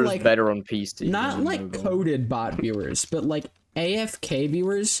had Jitter's like better on PC, not like mobile. Coded bot viewers, but like AFK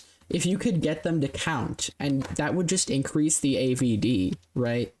viewers, if you could get them to count, and that would just increase the AVD,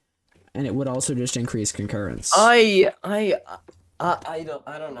 right? And it would also just increase concurrence. I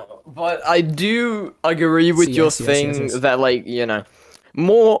don't know, but I do agree with your thing that, like, you know,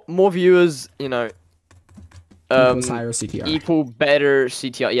 more viewers, you know, equals higher CTR. Equal better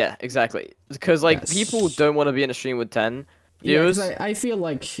CTR. Yeah, exactly. Because like people don't want to be in a stream with 10 viewers. Yeah, I feel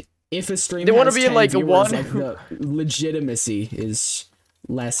like if a stream they want to be in like viewers, one, like, the legitimacy is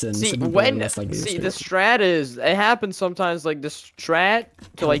lessened. See, the strat is, it happens sometimes, like the strat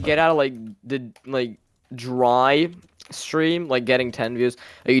to like get out of like the like dry stream, like getting 10 views,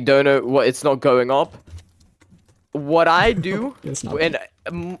 you don't know what, it's not going up. What I do, and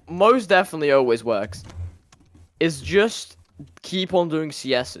most definitely always works, is just keep on doing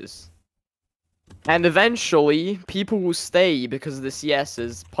CSs. And eventually, people will stay because of the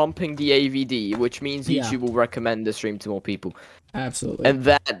CSs pumping the AVD, which means YouTube will recommend the stream to more people. Absolutely. And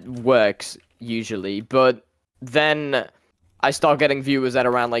that works, usually. But then I start getting viewers at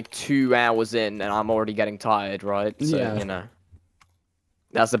around, like, 2 hours in, and I'm already getting tired, right? So, you know.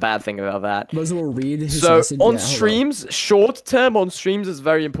 That's the bad thing about that. Those will read his so, message. on streams, short term on streams is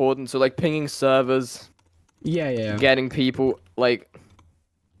very important. So, like, pinging servers. Yeah. Getting people, like...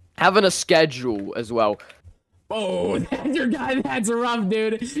 having a schedule as well. Oh, that's your guy. That's rough,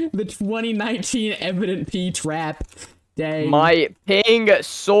 dude. The 2019 Evident P trap. Dang. My ping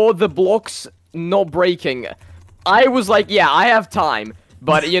saw the blocks not breaking. I was like, yeah, I have time.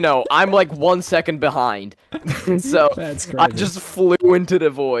 But, you know, I'm like 1 second behind. So, That's crazy. I just flew into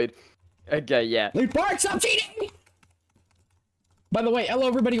the void. Okay, yeah. Bark, stop cheating! By the way, hello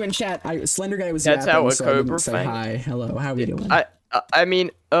everybody in chat. Slender Guy was That's yapping, how a so I didn't Cobra say Fang. hi. Hello, how we doing? I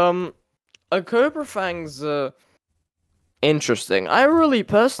mean, a Cobra Fang's, interesting. I really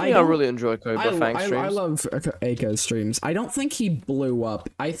enjoy Cobra Fang streams. I love Aiko's streams. I don't think he blew up.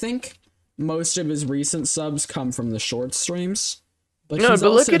 I think most of his recent subs come from the short streams. But no, but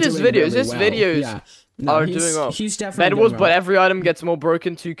look at his videos. His videos are doing well. He's definitely that was, but every item gets more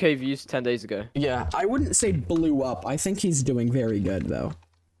broken. 2K views 10 days ago. Yeah, I wouldn't say blew up. I think he's doing very good though.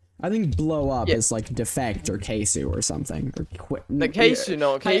 I think blow up is like Defect or Keisu or something. Or the Keisu,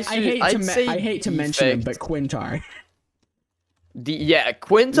 no, Keisu. I hate to mention him, but Quintar.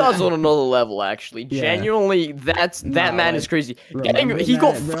 Quintar's on another level, actually. Yeah. Genuinely, that man is crazy. He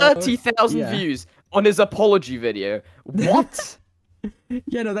got 30,000 views on his apology video. What?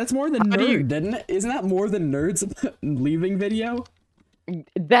 Yeah, no, that's more than Nerd, didn't it? Isn't that more than Nerd's leaving video?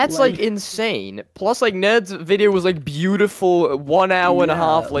 That's like insane. Plus, like Nerd's video was like beautiful, 1 hour and a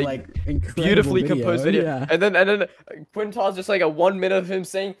half, like beautifully composed video. Yeah. And then Quintar's just like a 1 minute of him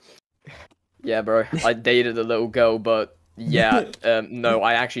saying, "Yeah, bro, I dated a little girl, but yeah, no,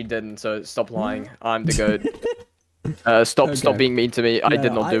 I actually didn't. So stop lying. I'm the goat. Stop being mean to me. I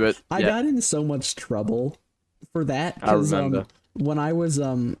did not do it." I got in so much trouble for that. I remember. When I was,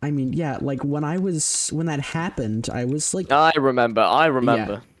 when that happened, I was like... I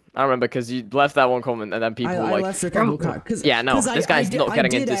remember, because you left that one comment, and then people were like... I left a couple comments, yeah, no, this guy's not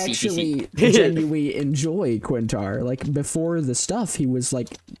getting into CTC. I actually genuinely enjoy Quintar. Like, before the stuff, he was, like,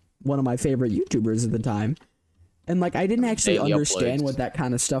 one of my favorite YouTubers at the time. And, like, I didn't actually understand what that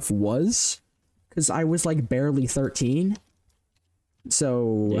kind of stuff was, because I was, like, barely 13.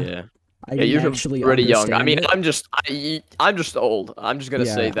 So... Yeah. You're actually pretty young. I mean, I'm just old. I'm just gonna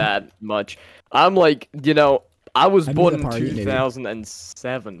say that much. I'm like, you know, I was born in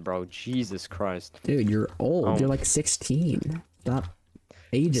 2007, bro. Jesus Christ. Dude, you're old. You're like 16. Stop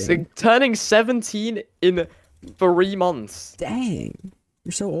aging. Turning 17 in 3 months. Dang.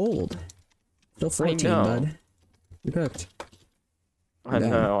 You're so old. Still 14, bud. You're cooked. I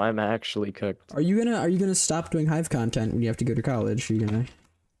know. I'm actually cooked. Are you gonna stop doing Hive content when you have to go to college? Are you gonna...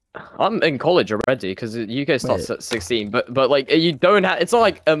 I'm in college already because UK starts at 16, but like you don't have. It's not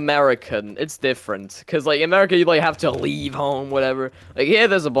like American. It's different because like America, you like have to leave home, whatever. Like here,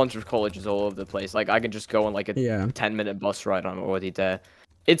 there's a bunch of colleges all over the place. Like I can just go on like a 10-minute bus ride. I'm already there.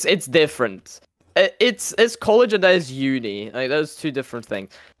 It's different. It's college and there's uni. Like those two different things.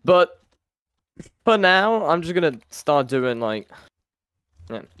 But for now, I'm just gonna start doing like,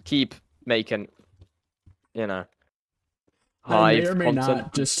 keep making, you know. I may or may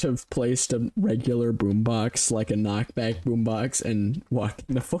not just have placed a regular boombox, like a knockback boombox, and walked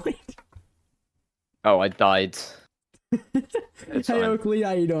in the void. Oh, I died. Hey Oakley,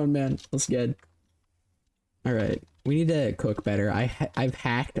 how you doing, man? That's good. Alright, we need to cook better. I've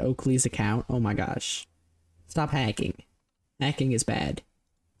hacked Oakley's account. Oh my gosh. Stop hacking. Hacking is bad.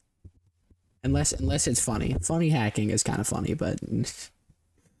 Unless it's funny. Funny hacking is kind of funny, but...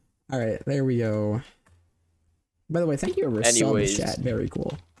 Alright, there we go. By the way, thank you for subs, chat. Very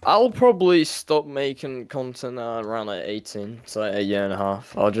cool. I'll probably stop making content around like 18, so like a year and a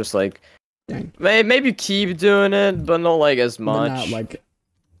half. I'll just like, maybe keep doing it, but not like as much. But not like,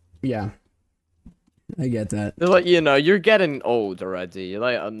 yeah, I get that. It's like, you know, you're getting old already. You're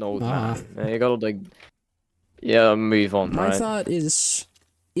like an old man. You gotta like, move on. My thought is,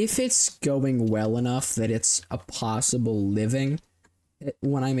 if it's going well enough that it's a possible living.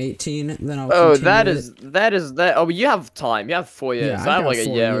 When I'm 18, then I'll continue that. Oh, you have time. You have 4 years. Yeah, I have like a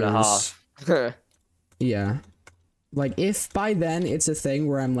year and a half. Yeah. Like, if by then it's a thing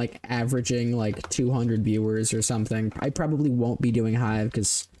where I'm, like, averaging, like, 200 viewers or something, I probably won't be doing Hive,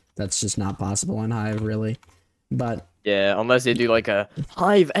 because that's just not possible on Hive, really. But... Yeah, unless you do, like, a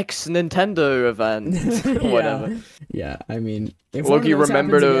Hive X Nintendo event, or whatever. Yeah, I mean... If Loki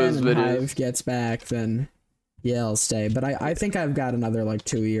remember those videos. Hive gets back, then... Yeah, I'll stay, but I think I've got another, like,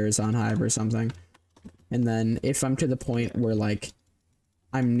 2 years on Hive or something. And then, if I'm to the point where, like,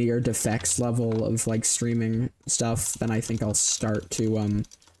 I'm near Defect's level of, like, streaming stuff, then I think I'll start to,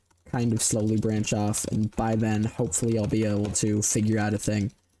 kind of slowly branch off, and by then, hopefully I'll be able to figure out a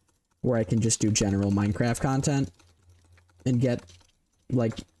thing where I can just do general Minecraft content and get,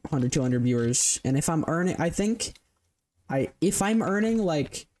 like, 100, 200 viewers. And if I'm earning, if I'm earning,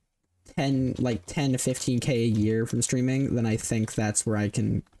 like... 10 to 15k a year from streaming, then I think that's where I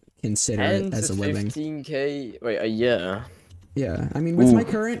can consider it as a living. 15k, wait, a year? Yeah, I mean, with my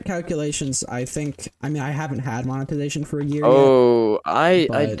current calculations, I haven't had monetization for a year yet.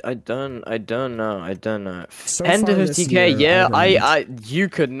 I don't know. So 10 to 15k, yeah, you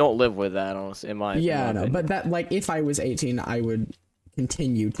could not live with that, honestly, in my opinion. But that, like, if I was 18, I would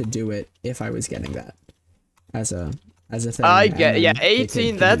continue to do it if I was getting that as a thing. I get, yeah,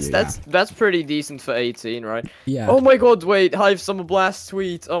 18, that's pretty decent for 18, right? Yeah. Oh my god, wait, Hive Summer Blast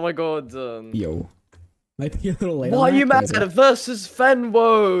tweet, oh my god. Yo. Might be a little late. Why are you mad versus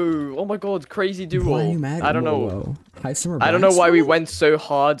Fenwo? Oh my god, crazy duel. Why are you mad? I don't know. I don't know why we went so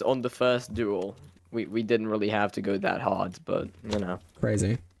hard on the first duel. We didn't really have to go that hard, but you know.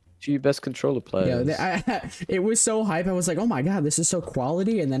 Crazy. Two best controller players. Yeah, it was so hype. I was like, oh my god, this is so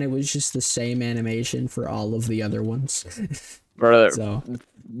quality, and then it was just the same animation for all of the other ones. Brother, so,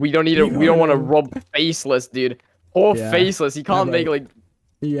 we don't want to rob Faceless, dude. Or Faceless, he can't make like.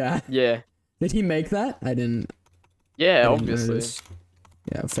 Yeah. Yeah. Did he make that? I didn't. Yeah, obviously.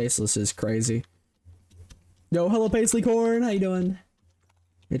 Yeah, Faceless is crazy. Yo, hello, Paisley Corn. How you doing?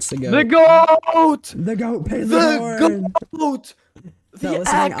 It's the goat. The goat. The goat, Paisley Corn. The goat. No,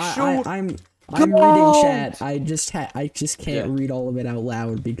 listen, I'm reading chat. I just can't read all of it out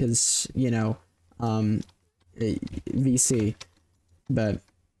loud because you know, VC. But.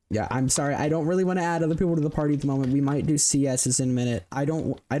 Yeah, I'm sorry. I don't really want to add other people to the party at the moment. We might do CSs in a minute. I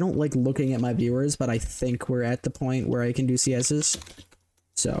don't like looking at my viewers, but I think we're at the point where I can do CSs.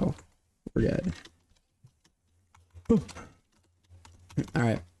 So, we're good. All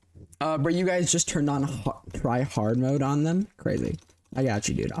right. But you guys just turned on try hard mode on them? Crazy. I got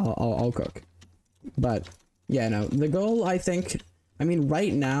you, dude. I'll cook. But yeah, no. The goal, I think, I mean,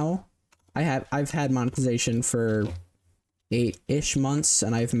 right now I've had monetization for 8-ish months,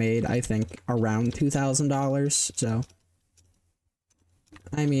 and I've made, I think, around $2,000. So,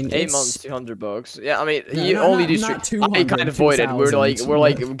 I mean, 8 months, $200. Yeah, I mean, no, you only do stream. I kind of avoided. We're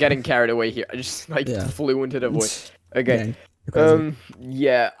like getting carried away here. I just like flew into the void. Okay.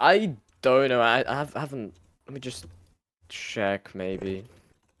 Yeah, I don't know. I haven't. Let me just check, maybe.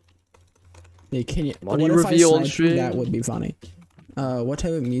 Hey, can you? What if reveal on stream? That would be funny. What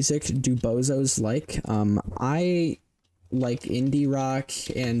type of music do bozos like? I like indie rock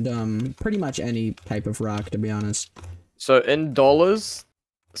and pretty much any type of rock, to be honest. So in dollars,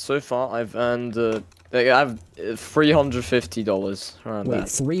 so far I've earned I've $350 around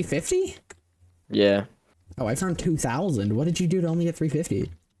that. Wait, $350? Yeah. Oh, I've earned 2,000. What did you do to only get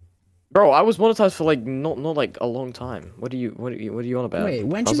 350? Bro, I was monetized for like not like a long time. What are you on about? Wait,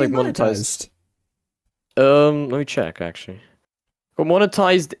 when did you get monetized? Let me check actually. Got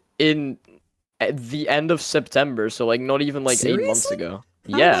monetized at the end of September, so like not even like Seriously? 8 months ago.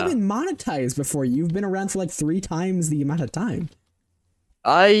 How have I been monetized before? You've been around for like 3 times the amount of time.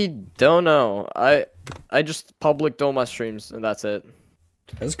 I don't know. I just publicked all my streams and that's it.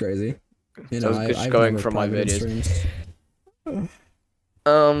 That's crazy. You know, so just going from my videos.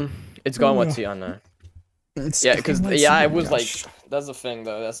 It's gone what I know. Yeah, because I was like, that's the thing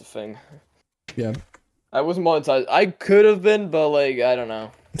though. That's the thing. Yeah. I wasn't monetized. I could have been, but like I don't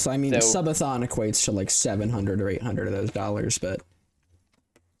know. So I mean, subathon equates to like 700 or 800 of those dollars, but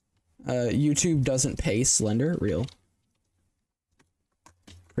YouTube doesn't pay Slender. Real.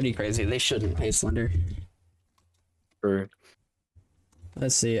 Pretty crazy. They shouldn't pay Slender. True.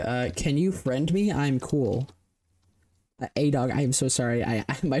 Let's see. Can you friend me? I'm cool. A-Dog, I am so sorry.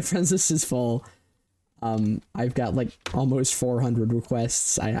 My friends list is full. I've got like almost 400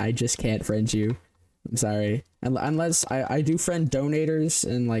 requests. I just can't friend you. I'm sorry. Unless I do friend donators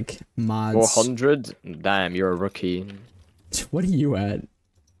and like mods. 400? Damn, you're a rookie. What are you at?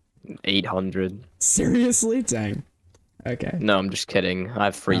 800. Seriously? Dang. Okay. No, I'm just kidding. I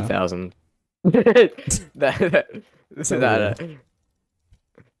have 3,000.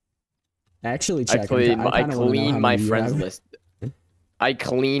 Actually, check. I clean my friends list. I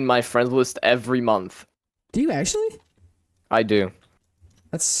clean my friends list every month. Do you actually? I do.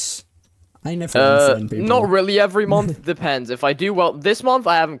 That's. I never unfriend people. Not really every month. Depends. If I do well, this month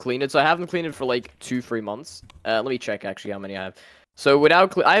I haven't cleaned it, so I haven't cleaned it for like 2-3 months. Let me check actually how many I have. So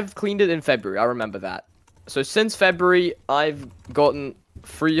I've cleaned it in February. I remember that. So since February, I've gotten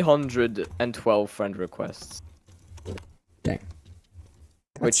 312 friend requests. Dang.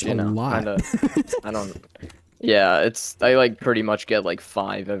 Which, you know, kinda, I don't, yeah, I like pretty much get like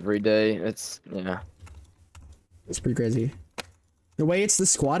 5 every day. It's, yeah. It's pretty crazy. The way it's the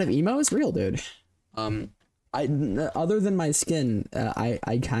squad of emos, real dude. Other than my skin,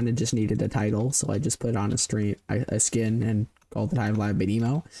 I kind of just needed a title, so I just put on a skin and called the Hive Live bit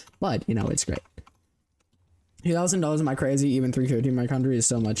emo, but you know it's great. $2,000 am I crazy? Even 350 in my country is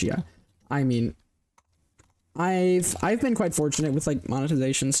so much. Yeah, I mean, I've been quite fortunate with like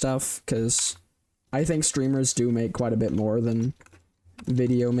monetization stuff because I think streamers do make quite a bit more than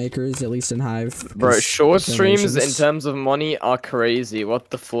video makers, at least in Hive. Bro, short streams in terms of money are crazy. What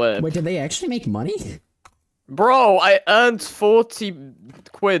the flip? Wait, did they actually make money? Bro, I earned 40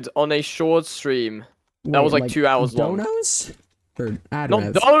 quid on a short stream. That was like 2 hours long. Donos? Or ad Not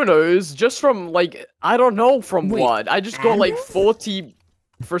rev? donos, just from like, I don't know from what. I just got like rev? 40,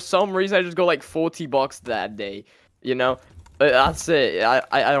 for some reason I just got like $40 that day, you know? That's it.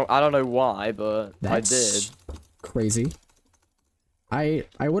 I don't know why, but I did. Crazy. I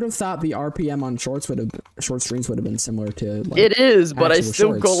would have thought the RPM on short streams would have been similar to like, it is, but I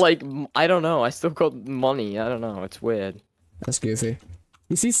still shorts. got like, I don't know, I still got money. I don't know, it's weird. That's goofy.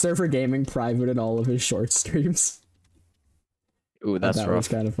 You see Surfer Gaming privated all of his short streams. Ooh, that's that rough. was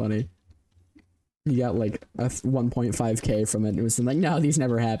kind of funny. He got like a 1.5k from it. It was like, no, these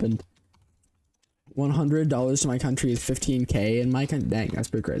never happened. $100 to my country is 15k in my country. Dang, that's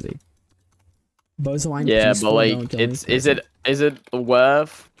pretty crazy. Bozo, I'm yeah, peaceful, but like, is it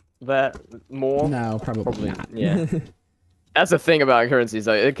worth that more? No, probably not. Yeah. That's the thing about currencies,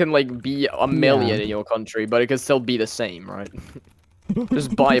 though. It can like be a million in your country, but it can still be the same, right?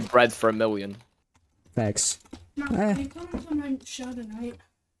 Just buy bread for $1 million. Facts. Mom, are you coming to my show tonight?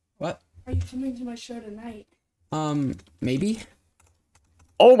 What? Are you coming to my show tonight? Maybe.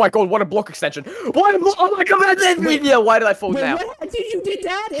 Oh my god, what a block extension! What a block! Oh my god, yeah, why did I fall down? What? You did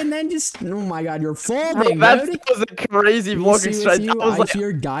that and then just... Oh my god, you're folding, That dude. was a crazy block extension. I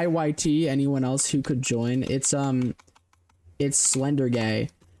hear Guy YT, anyone else who could join. It's Slender Gay.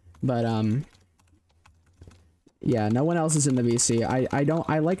 But, yeah, no one else is in the VC.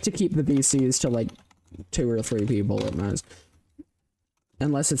 I like to keep the VCs to, like, 2 or 3 people at most.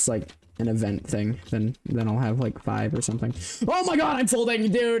 Unless it's, like, an event thing, then I'll have like 5 or something. Oh my god, I'm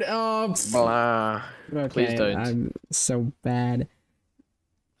folding, dude. Blah. Okay, Please don't. I'm so bad.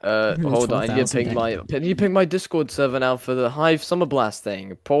 Hold on. I need to ping my Discord server now for the Hive Summer Blast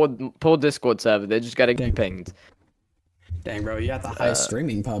thing. Poor Discord server. They're just getting pinged. Dang, bro, you got the high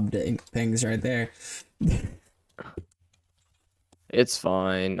streaming pub pings right there. It's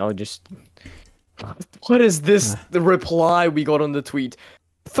fine. I'll just. What is this? The reply we got on the tweet.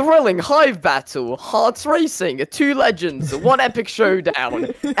 Thrilling Hive battle, hearts racing, 2 legends, 1 epic showdown,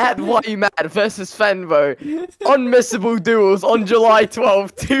 at Why You Mad versus Fenvo, unmissable duels on July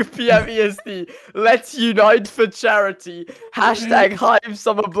 12th, 2 PM EST, let's unite for charity, hashtag Hive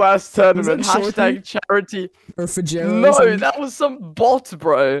Summer Blast Tournament, hashtag charity. Or for No, that was some bot,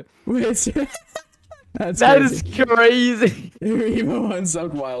 bro. That is crazy. Emo one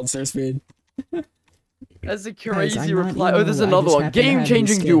sucked wild, Sir Speed. That's a crazy Guys, reply. Oh, there's another one.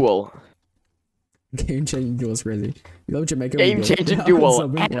 Game-changing duel. Game-changing duel is crazy. You love Jamaica. Game-changing duel.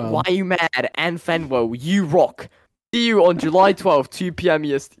 And Why You Mad and Fenwo, you rock. See you on July 12th, 2 PM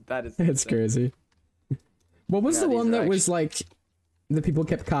EST. That is. It's crazy. What was the one that was like the people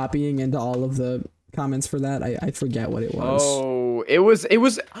kept copying into all of the comments for that? I forget what it was. Oh, it was.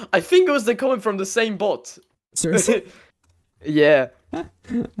 I think it was the comment from the same bot. Seriously? Yeah.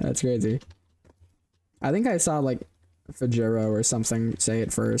 That's crazy. I think I saw like Fajero or something say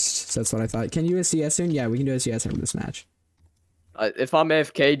it first, so that's what I thought. Can you do a CS soon? Yeah, we can do a CS for this match. If I'm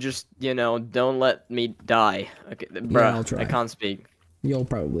AFK, just, you know, don't let me die. Okay, bruh, Yeah, I'll try. I can't speak. You'll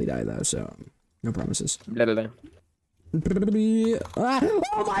probably die though, so no promises. Blah, blah, blah.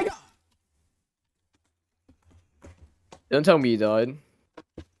 Oh my god! Don't tell me you died.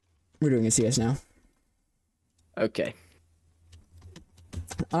 We're doing a CS now. Okay.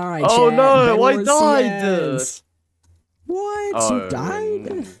 Alright, Oh chat, no, I Bedwars died! CS. What? Oh, You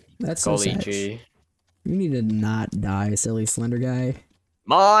died? That's so sad. G. You need to not die, silly slender guy.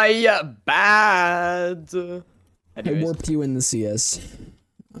 My bad. I Anyways, warped you in the CS.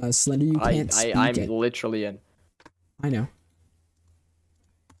 Slender, you can't speak I'm it. literally in. I know.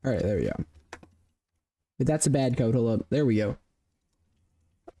 Alright, there we go. But that's a bad code, hold up. There we go.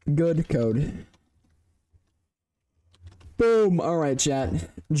 Good code. Boom! Alright, chat.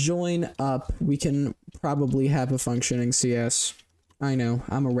 Join up. We can probably have a functioning CS. I know,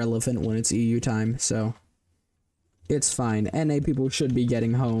 I'm irrelevant when it's EU time, so... It's fine. NA people should be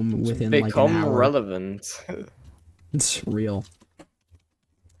getting home within like an hour. Become relevant. It's real.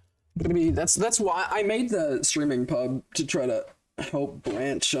 That's why I made the streaming pub to try to help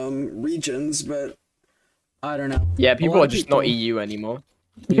branch regions, but I don't know. Yeah, people are just not EU anymore.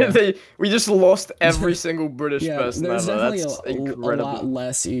 Yeah, we just lost every single British person there's ever. definitely That's a incredible. lot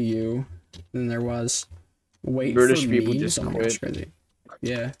less EU than there was. Wait British for people memes? just Oh my quit. gosh, crazy.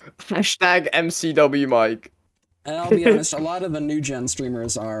 Yeah. Hashtag MCW Mike. And I'll be honest, a lot of the new gen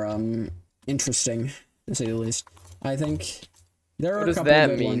streamers are interesting, to say the least. I think there are What a does couple that of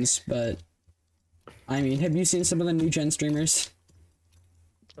good mean? ones, but I mean, have you seen some of the new gen streamers?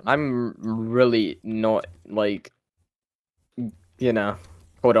 I'm really not like, you know,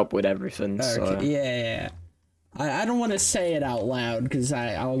 caught up with everything. So Okay, yeah. I don't want to say it out loud because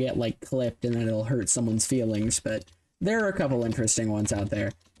I'll get like clipped and then it'll hurt someone's feelings, but there are a couple interesting ones out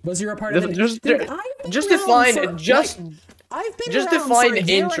there. Was you a part of it? just Dude, define it. I've been just around define for a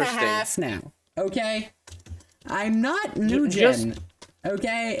year and a interesting. half now. Okay, I'm not new Just- gen.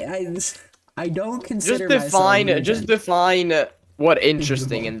 Okay, I don't consider just myself new just gen. define what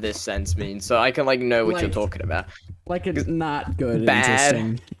interesting in this sense means, so I can like know what you're Like- talking about. Like it's not good. Bad.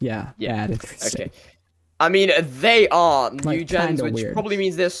 Interesting. Yeah. Yeah, Bad. Interesting. Okay. I mean, they are new Like, gens, kinda which weird. probably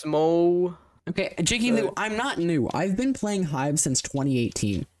means they're small. Okay, Jiggy Lou, I'm not new. I've been playing Hive since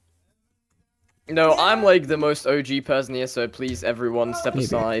 2018. No, I'm like the most OG person here, so please, everyone, step Maybe.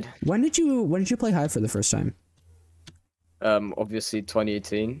 aside. When did you play Hive for the first time? Obviously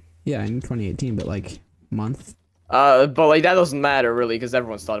 2018. Yeah, in 2018, but like month. But like that doesn't matter really, because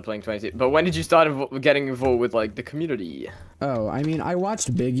everyone started playing 2018. But when did you start getting involved with like the community? Oh, I mean, I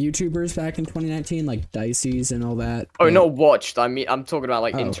watched big YouTubers back in 2019, like Dicey's and all that. Oh, but- not watched. I mean, I'm talking about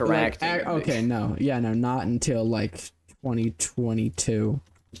like Oh, interacting. okay, no, not until like 2022,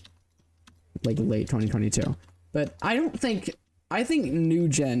 like late 2022. But I think new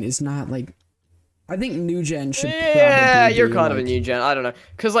gen is not like. I think new gen should. Yeah, probably you're be, kind of a like- new gen. I don't know,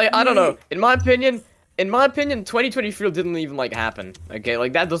 cause like I don't know. In my opinion, 2023 didn't even like happen. Okay,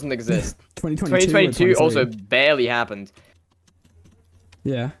 like that doesn't exist. 2022 also barely happened.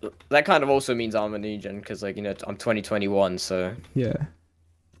 Yeah. That kind of also means I'm a new gen, because like, you know, I'm 2021, so Yeah.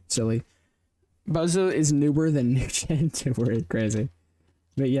 Silly. Bozo is newer than new gen too. We're crazy.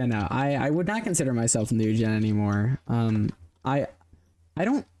 But yeah, no, I would not consider myself new gen anymore. I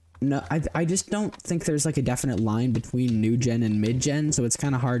don't know. I just don't think there's like a definite line between new gen and mid gen, so it's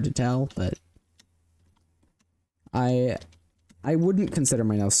kind of hard to tell. But I wouldn't consider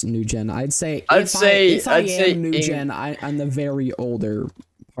myself new gen. I'd say if I am new gen, I'm the very older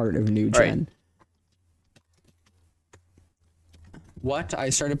part of new gen. Right. What? I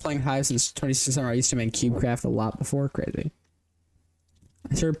started playing Hive since 2016. I used to make CubeCraft a lot before. Crazy.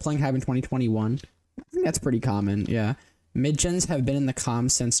 I started playing Hive in 2021. I think that's pretty common. Yeah. Mid-gens have been in the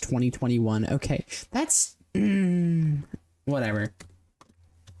comms since 2021. Okay. That's... whatever.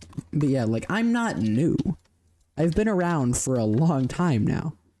 But yeah, like, I'm not new. I've been around for a long time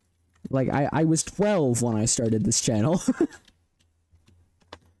now. Like, I was 12 when I started this channel.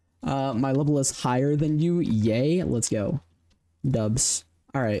 My level is higher than you. Yay. Let's go. Dubs.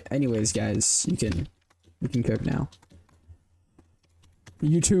 Alright, anyways, guys, you can cook now.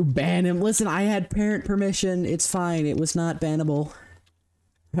 YouTube ban him. Listen, I had parent permission. It's fine. It was not bannable.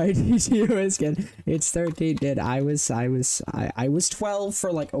 I teach you again. It's 13, dude. I was 12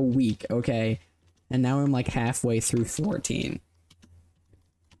 for like a week, okay? And now I'm like halfway through 14.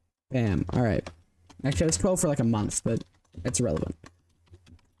 Bam. Alright. Actually, I was 12 for like a month, but it's irrelevant.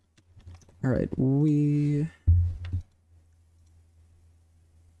 Alright,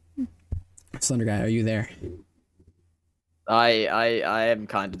 Slender Guy, are you there? I am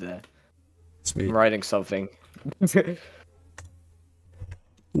kind of there. Sweet. I'm writing something.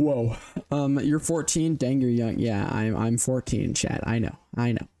 Whoa. You're 14. Dang, you're young. Yeah, I'm 14. Chat. I know.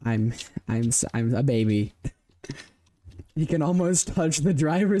 I'm a baby. You can almost touch the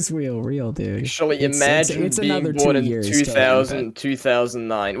driver's wheel. Real, dude. Actually, It's imagine being another born 2 in years. 2000,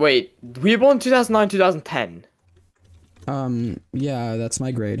 2009. Wait, we were born 2009, 2010. Yeah, that's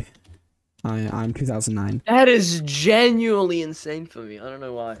my grade. I'm 2009. That is genuinely insane for me. I don't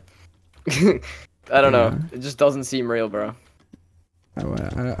know why. I don't know. It just doesn't seem real, bro. I'm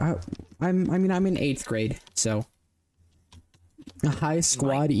in 8th grade, so a high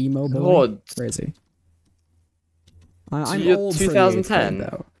squad emo boy. God. Crazy. I'm you're old 2010? for the 8th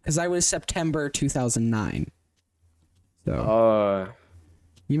grade, though, because I was September 2009. So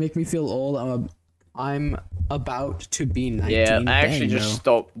you make me feel old. I'm about to be 19. Yeah, actually, Dang, just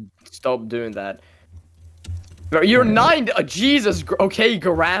bro. stop doing that. Bro, you're 9. Jesus. Okay,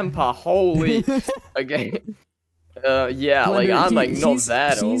 grandpa. Holy. Okay. Yeah, like Blender, I'm like not he's-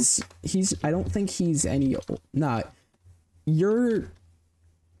 that old. He's. I don't think he's any. Nah, you're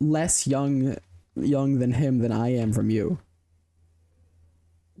less young than him than I am from you.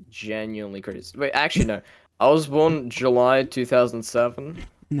 Genuinely crazy. Wait, actually no. I was born July 2007.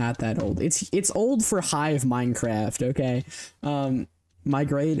 Not that old. It's old for Hive Minecraft. Okay. My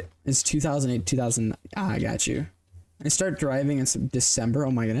grade is 2008, 2000. Ah, I got you. I start driving in December.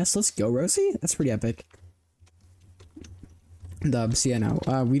 Oh my goodness. Let's go, Rosie. That's pretty epic. Dubs, yeah, no.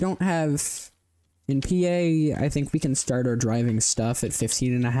 We don't have... In PA, I think we can start our driving stuff at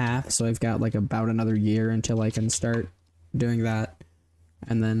 15 and a half, so I've got like about another year until I can start doing that.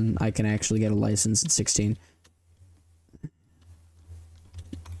 And then I can actually get a license at 16.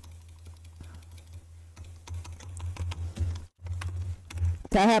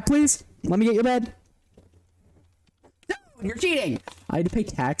 Cat hat, please. Let me get your bed. No, you're cheating. I had to pay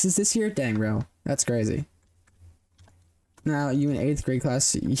taxes this year? Dang, bro. That's crazy. Now, you in 8th grade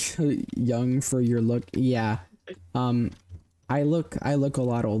class, young for your look. Yeah. I look a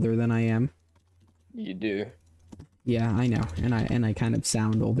lot older than I am. You do. Yeah, I know. And I kind of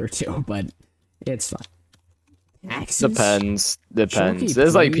sound older too, but it's fine. Taxes? Depends. Shoki,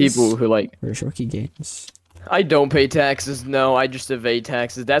 There's like please. people who like... For Shoki games. I don't pay taxes. No, I just evade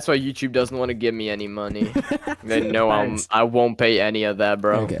taxes. That's why YouTube doesn't want to give me any money. They know I won't pay any of that,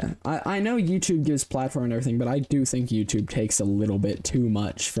 bro. Okay. I know YouTube gives platform and everything, but I do think YouTube takes a little bit too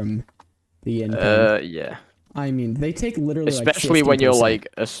much from the income. Yeah. I mean, they take literally especially like when you're 50%. like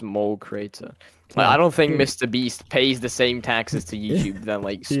a small creator. Like, Yeah, I don't think dude. Mr. Beast pays the same taxes to YouTube than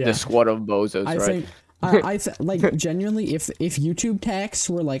like Yeah. the squad of bozos, I right? think like genuinely, if YouTube tax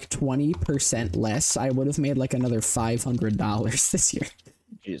were like 20% less, I would have made like another $500 this year.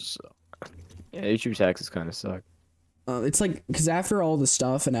 Jesus. Yeah, YouTube taxes kind of suck. It's like because after all the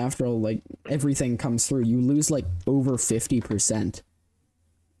stuff and after all like everything comes through, you lose like over 50%.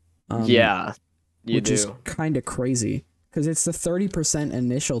 Yeah, you which do. is kind of crazy because it's the 30%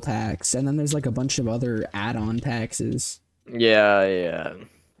 initial tax, and then there's like a bunch of other add-on taxes. Yeah.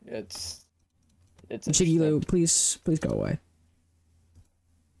 It's Chigilo, please go away.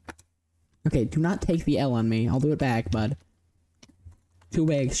 Okay, do not take the L on me. I'll do it back, bud.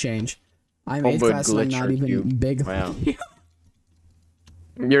 Two-way exchange. I'm 8th class and I'm not even big. Wow.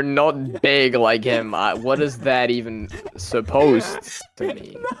 You're not big like him. What is that even supposed to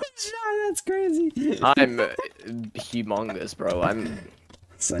mean? That's crazy. I'm humongous, bro. I'm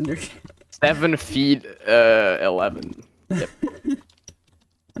Slender. 7 feet 11. Yep.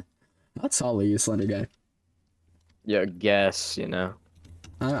 That's all you, slender guy. Yeah, guess, you know.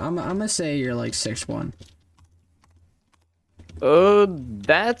 I'm gonna say you're like 6'1".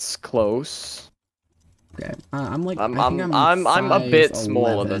 That's close. Okay. I'm like I'm I'm a bit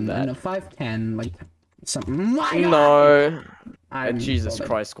smaller than that. I'm a 5'10", like something. No. I'm Jesus older.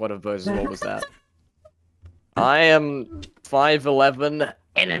 Christ, SquadOfBozos, what was that? I am 5'11"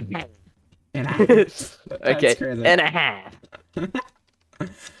 and a half. And Okay, crazy. and a half.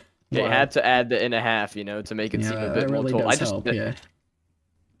 Okay, Wow. had to add the and a half, you know, to make it seem a bit that more really tall. does help, yeah.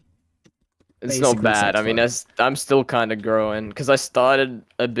 It's not Basically bad. I mean, 6'4". I'm still kind of growing because I started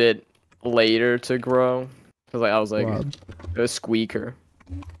a bit later to grow because like I was like Wow. a squeaker.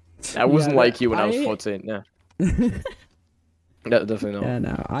 I wasn't like you when I was 14. Yeah, definitely not. Yeah,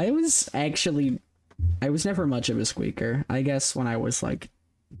 no. I was never much of a squeaker. I guess when I was like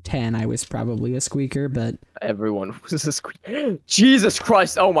 10, I was probably a squeaker, but Everyone was a squeaker. Jesus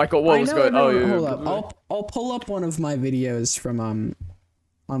Christ! Oh my God! What was going? No, Oh, hold up. I'll pull up one of my videos from on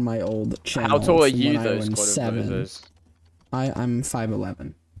my old channel. How tall are from you, when I though, was 7. SquadOfBozos? I'm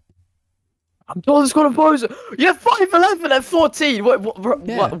 5'11". I'm taller than SquadOfBozos. You're 5'11" at 14. What?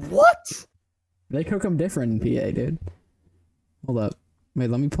 Yeah. What? They cook them different in PA, dude. Hold up. Wait,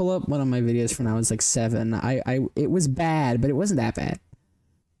 let me pull up one of my videos from when I was like 7. It was bad, but it wasn't that bad.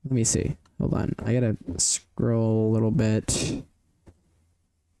 Let me see. Hold on. I gotta scroll a little bit.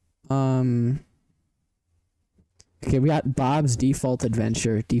 Okay, we got Bob's Default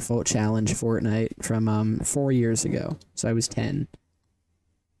Adventure, Default Challenge Fortnite from 4 years ago. So I was 10.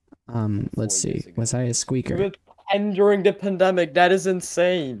 Let's see. Was I a squeaker? And during the pandemic, that is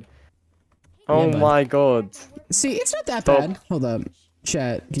insane. Oh but- my God! See, it's not that Stop. bad. Hold up.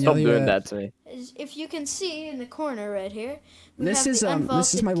 Chat. Can Stop you doing that to me. If you can see in the corner right here, we This have is the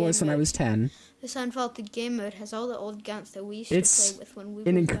this is my unvaulted voice game when I mode. was 10. This unvaulted game mode has all the old guns that we used It's to play with when we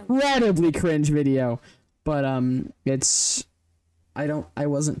An were young. incredibly cringe video, but it's I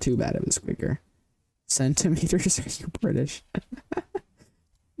wasn't too bad of a squeaker. Centimeters? Are you British?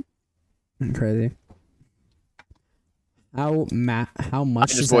 Crazy. How much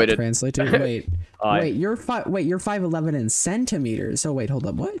just does that waited. translate to? Wait, you're 5'11" in centimeters. Oh wait, hold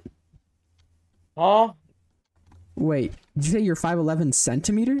up. What? Huh? Wait, did you say you're 5'11"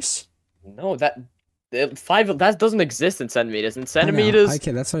 centimeters? No, that doesn't exist in centimeters. In I know. centimeters,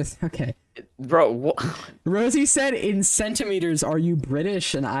 Okay, that's what okay. bro. What? Rosie said in centimeters, are you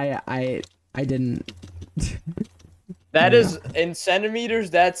British? And I didn't. That is in centimeters.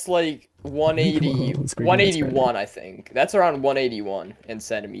 That's like 180, 181, I think. That's around 181 in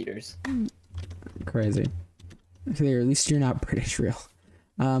centimeters. Crazy. Clear, at least you're not British real.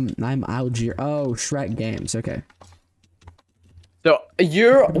 I'm Algier. Oh, Shrek Games. Okay. So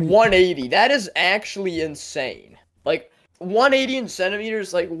you're 180. That is actually insane. Like 180 in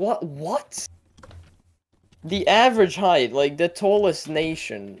centimeters. Like what? The average height, like the tallest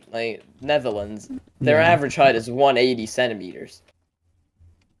nation, like Netherlands, their average height is 180 centimeters.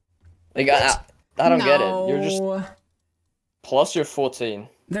 Like I don't get it. You're just plus you're 14.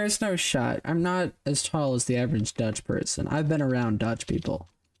 There's no shot. I'm not as tall as the average Dutch person. I've been around Dutch people.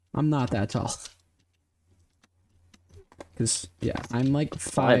 I'm not that tall. Cause yeah, I'm like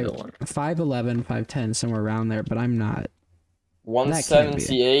 5'11", 5'10", somewhere around there, but I'm not.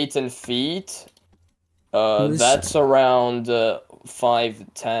 178 in feet. That's around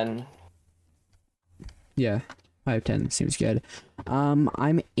 5'10". Yeah, 5'10" seems good. I'm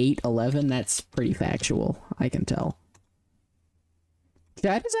 8'11". That's pretty factual. I can tell.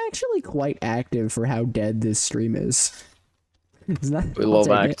 Chat is actually quite active for how dead this stream is. We love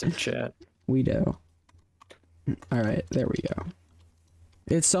active chat. We do. All right, there we go.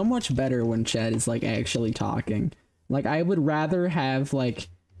 It's so much better when chat is like actually talking. Like I would rather have like.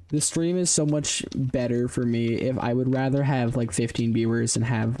 The stream is so much better for me if I would rather have like 15 viewers and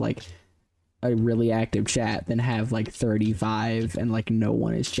have like a really active chat than have like 35 and like no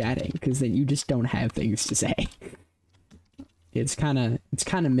one is chatting, because then you just don't have things to say. It's kind of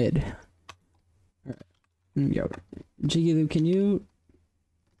mid. All right. Yo, Jiggy can you?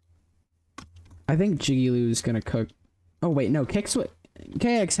 I think Jiggy is gonna cook. Oh wait, no,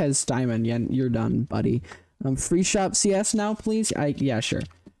 KX has diamond. Yeah, you're done, buddy. Free shop CS now, please. Yeah, sure.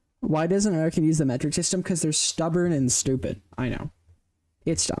 Why doesn't American use the metric system? Because they're stubborn and stupid. I know.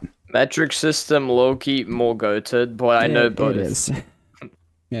 It's dumb. Metric system, low-key, more goated, but I know both. It is.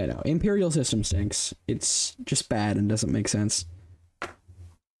 Yeah, no. Imperial system stinks. It's just bad and doesn't make sense.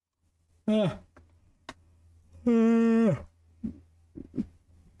 Alright,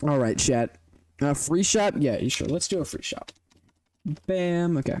 chat. Free shop? Yeah, sure. Let's do a free shop.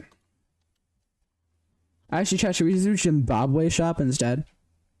 Bam. Okay. Actually, chat, should we do Zimbabwe shop instead?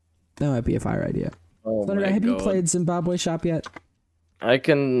 That might be a fire idea. Oh Thunder, have you played Zimbabwe shop yet? I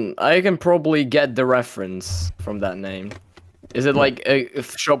can probably get the reference from that name. Is it like a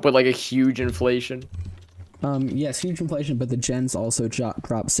shop with like a huge inflation? Yes, huge inflation, but the gens also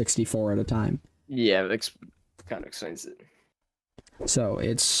drop 64 at a time. Yeah, kind of explains it. So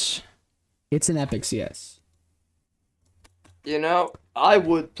it's an epic CS. You know, I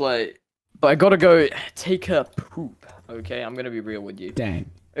would play, but I gotta go take a poop. Okay, I'm gonna be real with you. Dang.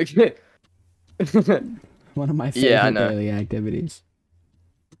 Okay. One of my favorite daily activities.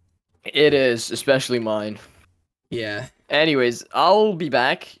 It is, especially mine. Yeah. Anyways, I'll be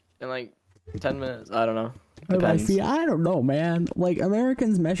back in like 10 minutes. I don't know. Depends. I don't know, man. Like,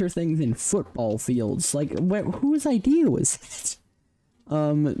 Americans measure things in football fields. Like, whose idea was it?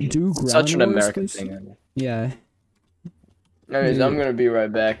 Do ground Such an wars, American please? thing. Yeah. Anyways, I'm gonna be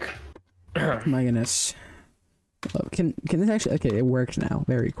right back. My goodness. Oh, can this actually? Okay, it worked now.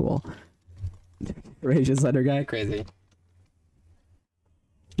 Very cool. Courageous letter guy, crazy.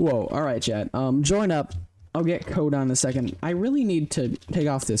 Whoa! All right, chat. Join up. I'll get code on in a second. I really need to take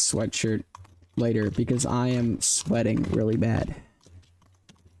off this sweatshirt later because I am sweating really bad.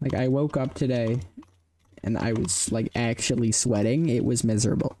 Like I woke up today, and I was like actually sweating. It was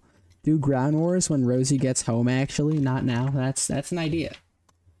miserable. Do ground wars when Rosie gets home. Actually, not now. That's an idea.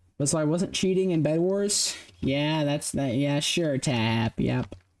 But so I wasn't cheating in Bed Wars. Yeah, that's that. Yeah, sure, Tap.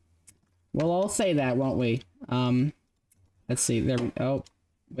 Yep. We'll all say that, won't we? Let's see. There we. Oh,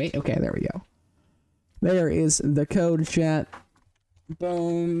 wait. Okay, there we go. There is the code, chat.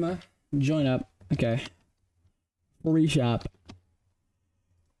 Boom. Join up. Okay. Free shop.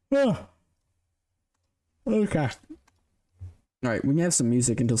 Oh. Okay. Alright, we can have some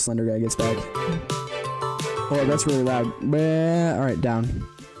music until Slender Guy gets back. Oh, that's really loud. Alright, down.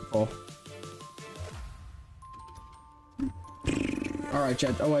 Oh. Alright,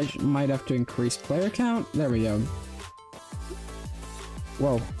 chat. Oh, I might have to increase player count. There we go.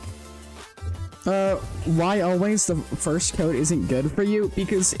 Whoa. Why always the first code isn't good for you?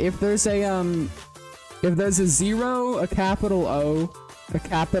 Because if there's a 0, a capital O, a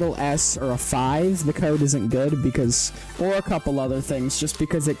capital S, or a 5, the code isn't good because, or a couple other things, just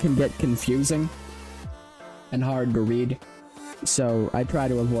because it can get confusing and hard to read. So I try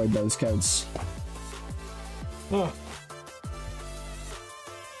to avoid those codes. Oh.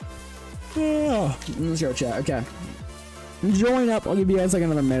 Oh. Let's go chat. Okay. Join up. I'll give you guys like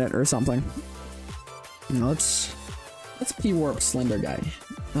another minute or something. Let's P-Warp Slender guy.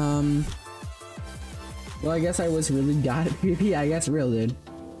 Well, I guess I was really god at PvP. I guess real, dude.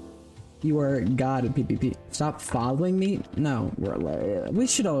 You were god at PvP. Stop following me? No, we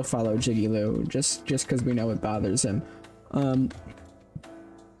should all follow Jiggy Lou, just because we know it bothers him.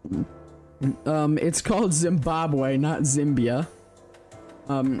 It's called Zimbabwe, not Zimbia.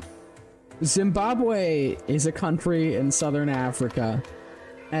 Zimbabwe is a country in southern Africa,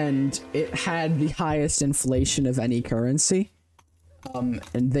 and it had the highest inflation of any currency. And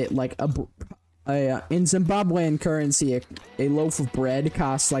they, like, in Zimbabwean currency, a loaf of bread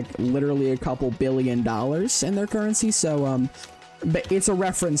costs, like, literally a couple $1 billion in their currency, so, but it's a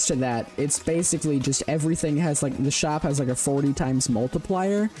reference to that. It's basically just everything has, like, the shop has, like, a 40 times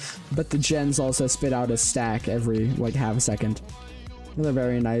multiplier, but the gens also spit out a stack every, like, half a second. They're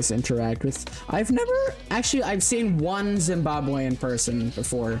very nice to interact with. I've seen one Zimbabwean person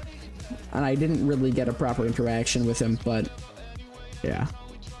before, and I didn't really get a proper interaction with him, but, yeah.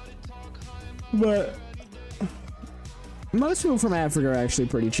 But most people from Africa are actually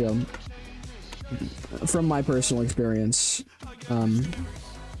pretty chill, from my personal experience.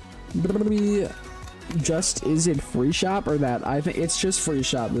 Just, is it free shop or that? I think it's just free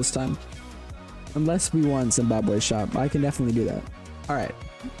shop this time. Unless we want Zimbabwe shop, I can definitely do that. Alright,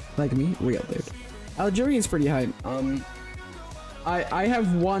 like me, real dude. Algeria is pretty high. I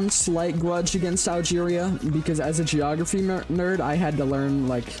have one slight grudge against Algeria, because as a geography nerd, I had to learn,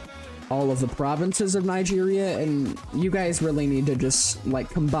 like, all of the provinces of Nigeria, and you guys really need to just, like,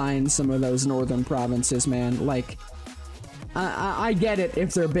 combine some of those northern provinces, man. Like, I get it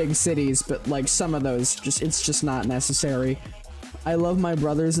if they're big cities, but, like, some of those, it's just not necessary. I love my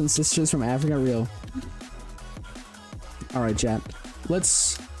brothers and sisters from Africa, real. Alright, chat.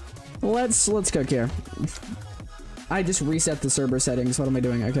 Let's cook here. I just reset the server settings. What am I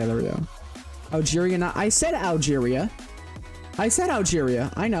doing? Okay, there we go. Algeria, not— I said Algeria. I said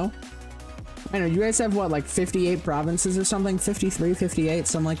Algeria. I know. You guys have, what, like 58 provinces or something? 53, 58,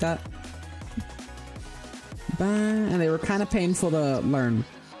 something like that. And they were kind of painful to learn.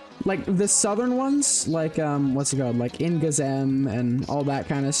 Like, the southern ones, like, what's it called? Like, Ingazem and all that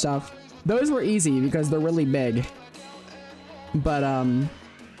kind of stuff. Those were easy because they're really big. But,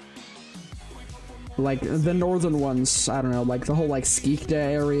 like, the northern ones, I don't know, like, the whole, like, Skikda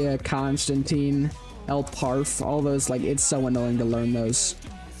area, Constantine, El Parf, all those, like, it's so annoying to learn those.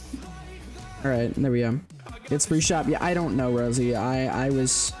 Alright, there we go. It's free shop. Yeah, I don't know, Rosie. I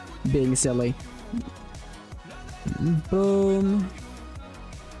was being silly. Boom.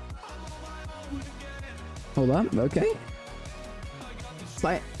 Hold up, okay.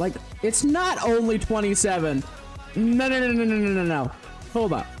 Like, it's not only 27. No.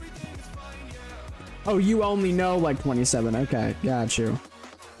 Hold up. Oh, you only know, like, 27. Okay, got you.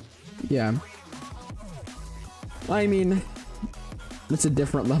 Yeah. I mean, it's a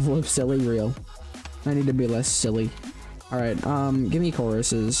different level of silly, real. I need to be less silly. Alright, give me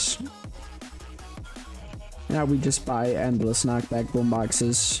choruses. Now we just buy endless knockback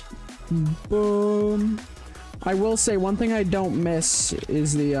boomboxes. Boom. I will say one thing I don't miss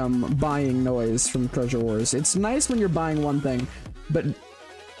is the buying noise from Treasure Wars. It's nice when you're buying one thing, but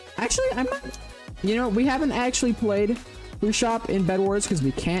actually I'm not, you know, we haven't actually played Free Shop in Bed Wars because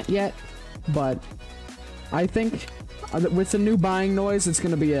we can't yet, but I think with the new buying noise it's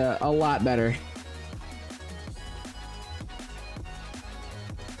gonna be a lot better.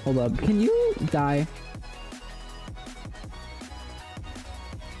 Hold up, can you die?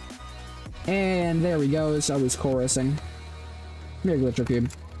 And there we go, so I was chorusing. Here, Glitcher Cube.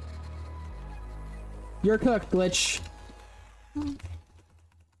 You're cooked, Glitch.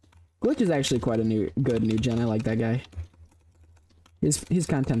 Glitch is actually quite a good new gen. I like that guy. His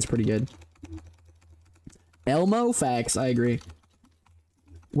content's pretty good. Elmo? Facts, I agree.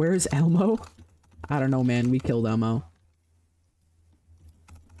 Where's Elmo? I don't know, man. We killed Elmo.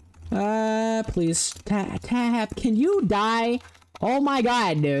 Please. Tap. Can you die? Oh my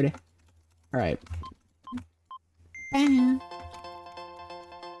god, dude. Alright.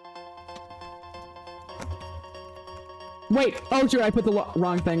 Wait! Oh, sure, I put the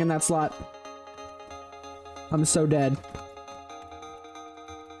wrong thing in that slot. I'm so dead.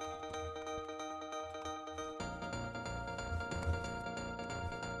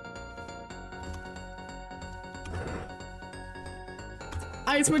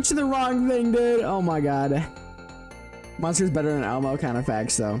 I switched to the wrong thing, dude! Oh my god. Monster's better than Elmo, kind of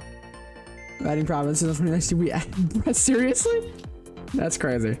facts, though. Adding provinces from next to seriously? That's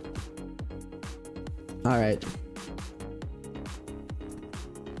crazy. Alright.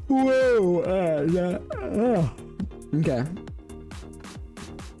 Whoa! Okay.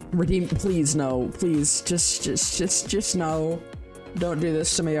 Redeem, please, no. Please, just no. Don't do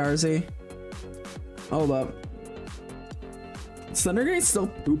this to me, RZ. Hold up. Thundergate's still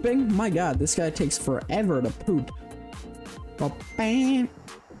pooping? My god, this guy takes forever to poop. Oh, bam.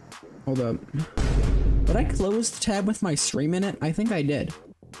 Hold up. Did I close the tab with my stream in it? I think I did.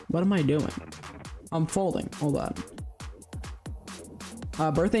 What am I doing? I'm folding. Hold on.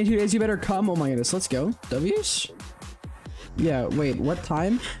 Birthday in 2 days, you better come. Oh my goodness, let's go. W's? Yeah, wait, what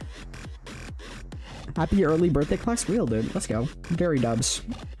time? Happy early birthday clock's real, dude. Let's go. Very dubs.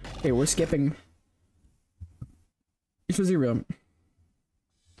 Okay, we're skipping. This was real.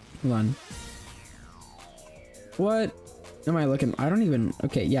 Hold on. What am I looking? I don't even.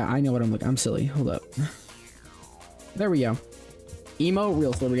 Okay, yeah, I know what I'm looking. I'm silly. Hold up. There we go. Emo,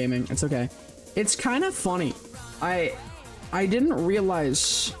 real silver gaming. It's okay. It's kind of funny. I didn't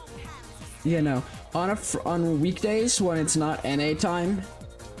realize, you know, on weekdays when it's not NA time,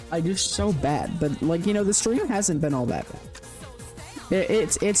 I do so bad. But like, you know, the stream hasn't been all that bad.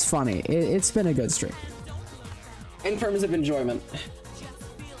 It's funny. It's been a good stream in terms of enjoyment.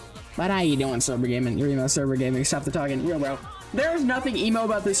 But how you doing, sober gaming? You're emo, sober gaming. Stop the talking, real bro. There's nothing emo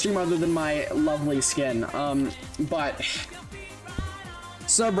about this stream other than my lovely skin. But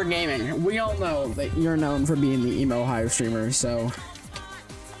sober gaming, we all know that you're known for being the emo Hive streamer, so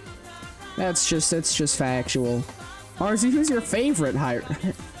it's just factual. RZ, who's your favorite Hive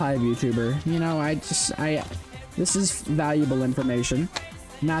YouTuber? You know, this is valuable information.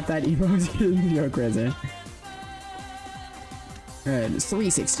 Not that emo is getting you crazy. Alright, it's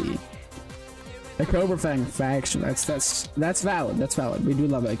 360. The Cobra Fang faction. That's valid. That's valid. We do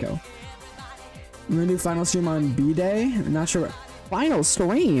love Echo. I'm gonna do final stream on B-Day. I'm not sure. Final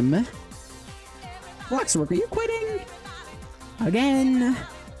stream? Fluxwork, are you quitting? Again?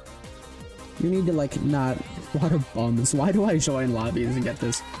 You need to like not. What a bums. Why do I join lobbies and get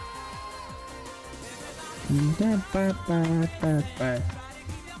this?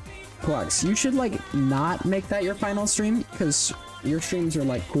 Flux, you should like not make that your final stream because your streams are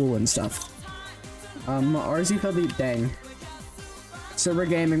like cool and stuff. RZ felt the dang. Server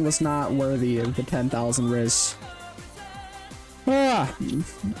gaming was not worthy of the 10,000 Riz. Ah,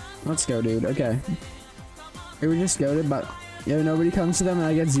 let's go, dude. Okay, we were just goated, but you know, nobody comes to them and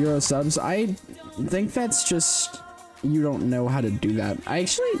I get 0 subs. I think that's just you don't know how to do that. I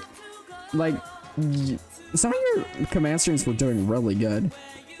actually like some of your command streams were doing really good.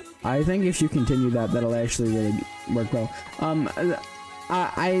 I think if you continue that, that'll actually really work well.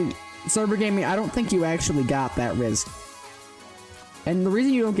 Server gaming, I don't think you actually got that Riz. And the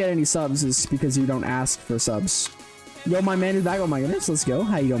reason you don't get any subs is because you don't ask for subs. Yo, my man is back. Oh my goodness, let's go.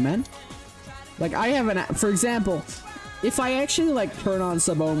 How you doing, man? Like, I have an, for example, if I actually like turn on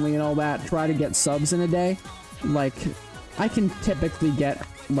sub only and all that, try to get subs in a day, like, I can typically get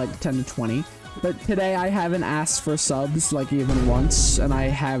like 10 to 20. But today I haven't asked for subs like even once, and I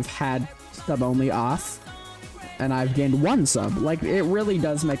have had sub only off, and I've gained 1 sub. Like, it really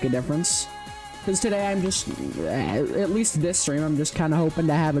does make a difference. Because today I'm just, at least this stream, I'm just kind of hoping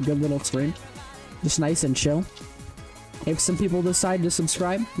to have a good little stream. Just nice and chill. If some people decide to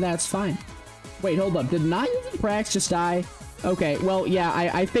subscribe, that's fine. Wait, hold up. Did not even Prax just die? Okay, well, yeah,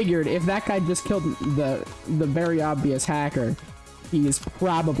 I figured if that guy just killed the very obvious hacker, he is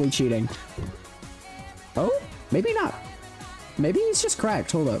probably cheating. Oh? Maybe not. Maybe he's just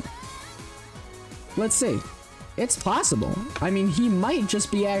cracked. Hold up. Let's see. It's possible. I mean, he might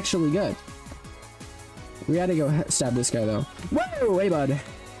just be actually good. We gotta go stab this guy, though. Whoa! Hey, bud.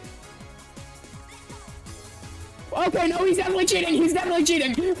 Okay, no, he's definitely cheating! He's definitely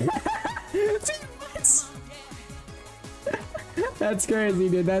cheating! That's crazy,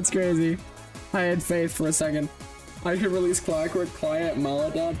 dude. That's crazy. I had faith for a second. I could release Clockwork Client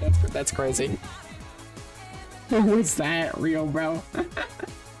Molotov. That's crazy. What's that, real bro?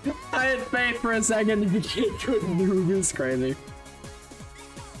 I had faith for a second. He couldn't move. It's crazy.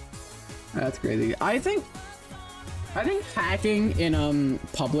 That's crazy. I think hacking in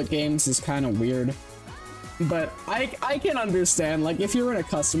public games is kind of weird, but I can understand, like, if you're in a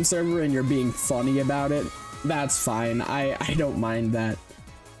custom server and you're being funny about it, that's fine. I don't mind that.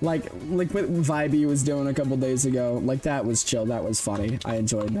 Like what Vibey was doing a couple days ago, like, that was chill. That was funny. I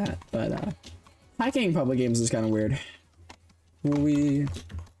enjoyed that. But hacking in public games is kind of weird.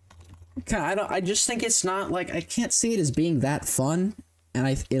 I just think it's not, like, I can't see it as being that fun. And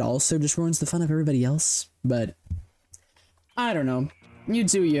it also just ruins the fun of everybody else. But I don't know. You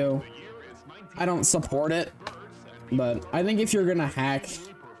do you. I don't support it. But I think if you're gonna hack,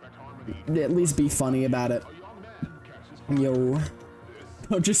 at least be funny about it. Yo.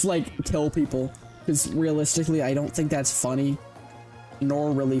 Don't just like kill people. Because realistically, I don't think that's funny.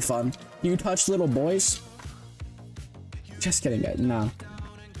 nor really fun. You touch little boys? Just kidding, guys. No.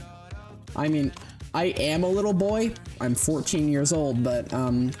 I mean, I am a little boy. I'm 14 years old, but,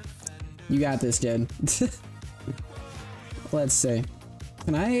 you got this, dude. Let's see.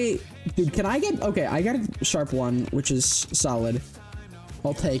 Can I get, okay, I got a sharp 1, which is solid.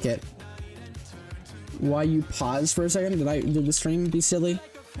 I'll take it. Why you pause for a second? Did the stream be silly?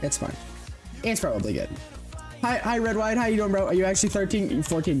 It's fine. It's probably good. Hi, Red White. How you doing, bro? Are you actually 13?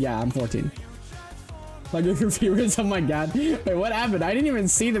 14? Yeah, I'm 14. Like your viewers, oh my god. Wait, what happened? I didn't even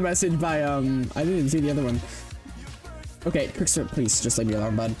see the message by, I didn't even see the other one. Okay, Quickstart, please, just leave me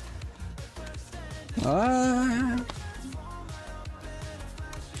alone, bud.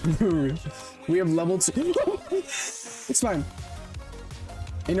 We have level 2. It's fine.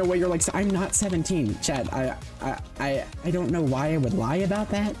 In a way, you're like, I'm not 17. Chad, I don't know why I would lie about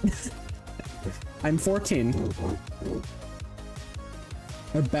that. I'm 14.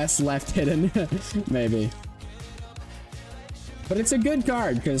 Or best left hidden, maybe. But it's a good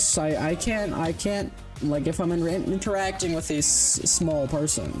card because I can't like if I'm interacting with a small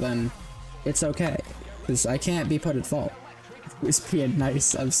person, then it's okay because I can't be put at fault. Was being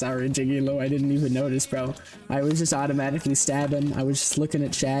nice. I'm sorry, Jiggy Low. I didn't even notice, bro. I was just automatically stabbing. I was just looking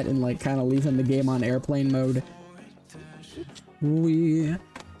at chat and like kind of leaving the game on airplane mode.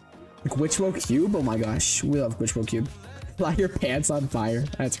 Like Witchwo Cube? Oh my gosh, we love Witchwo Cube. Light your pants on fire.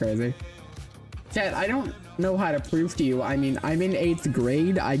 That's crazy. Chat, I don't know how to prove to you. I mean, I'm in 8th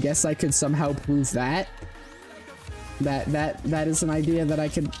grade. I guess I could somehow prove that. That is an idea that I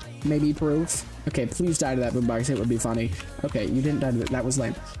could maybe prove. Okay, please die to that boombox. It would be funny. Okay, you didn't die to that. That was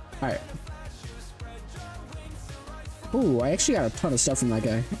lame. Alright. Ooh, I actually got a ton of stuff from that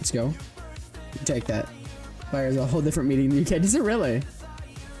guy. Let's go. Take that. There's a whole different meeting in the UK. Is it really?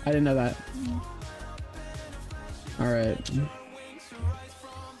 I didn't know that. Alright.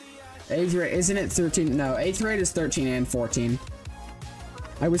 8th grade, isn't it 13? No, 8th grade is 13 and 14.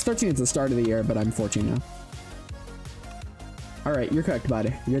 I was 13 at the start of the year, but I'm 14 now. Alright, you're cooked,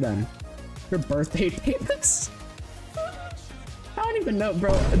 buddy. You're done. Your birthday papers? I don't even know,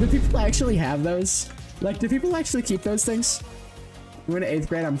 bro. Do people actually have those? Like, do people actually keep those things? You're in 8th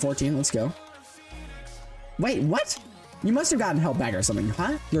grade, I'm 14. Let's go. Wait, what? You must have gotten held back or something,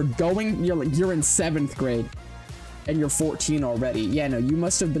 huh? You're in 7th grade. And you're 14 already. Yeah, no, you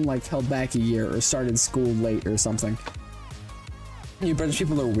must have been like held back a year or started school late or something. You British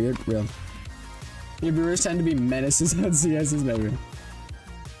people are weird, real. Your viewers tend to be menaces on CS's, maybe.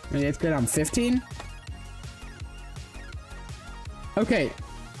 In 8th grade, I'm 15? Okay,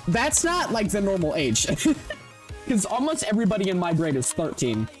 that's not like the normal age. Because almost everybody in my grade is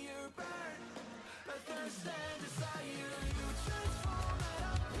 13.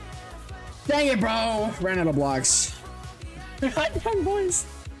 Dang it, bro! Ran out of blocks. Dang, boys.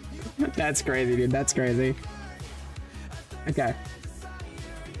 That's crazy, dude. That's crazy. Okay.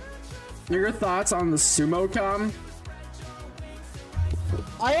 Your thoughts on the sumo com?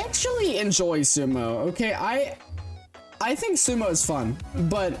 I actually enjoy sumo. Okay, I think sumo is fun,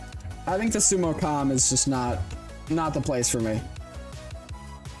 but I think the sumo com is just not the place for me.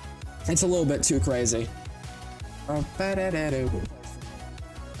 It's a little bit too crazy.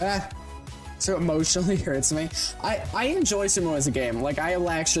 So emotionally hurts me. I enjoy sumo as a game. Like I'll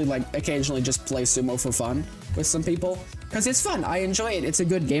actually like occasionally just play sumo for fun with some people because it's fun. I enjoy it. It's a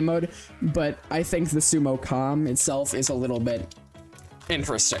good game mode, but I think the sumo com itself is a little bit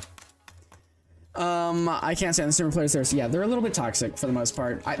interesting. I can't stand the sumo players there. So yeah, they're a little bit toxic for the most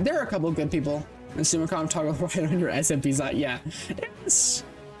part. There are a couple of good people in sumo com. Toggle right on your SMP side. Yeah,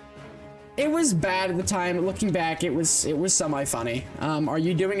 it was bad at the time. Looking back, it was semi funny. Are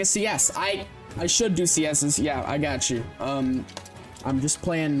you doing a CS? I should do CSs. Yeah, I got you. I'm just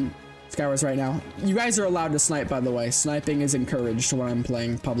playing Skywars right now. You guys are allowed to snipe, by the way. Sniping is encouraged when I'm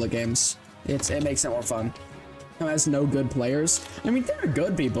playing public games. It makes it more fun. It has no good players. I mean, there are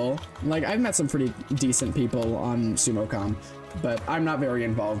good people. Like I've met some pretty decent people on SumoCom, but I'm not very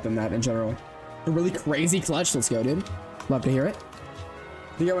involved in that in general. A really crazy clutch. Let's go, dude. Love to hear it.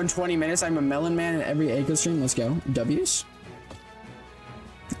 Video in 20 minutes. I'm a melon man in every Aiko stream. Let's go. W's.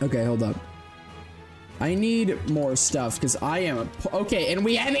 Okay, hold up. I need more stuff because I am a... Okay, and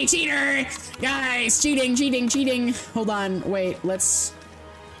we have a cheater! Guys, cheating, cheating, cheating. Hold on. Wait, let's...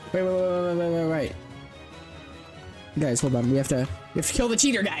 Wait. Guys, hold on. We have to kill the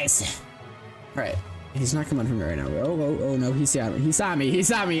cheater, guys. All right. He's not coming from me right now. Oh, no. He saw me.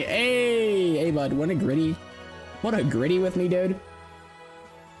 Hey, bud. What a gritty with me, dude.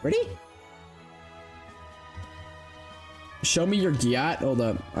 Ready? Show me your Gyat. Hold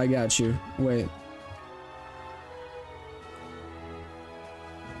up. I got you. Wait.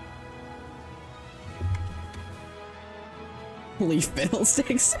 Holy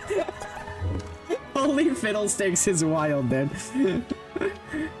fiddlesticks. Holy fiddlesticks is wild, dude.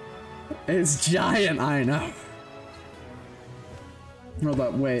 It's giant, I know. Hold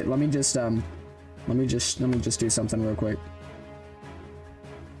up, wait, let me just do something real quick.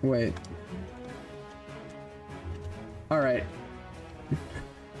 Wait. Alright.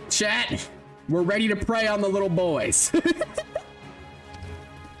 Chat, we're ready to prey on the little boys.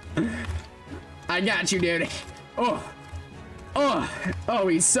 I got you, dude. Oh. Oh. Oh,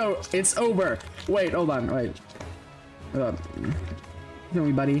 it's over. Wait, hold on, wait. Hold up. Show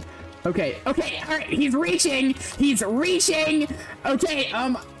me, buddy. Okay, okay, alright, he's reaching! He's reaching! Okay, No,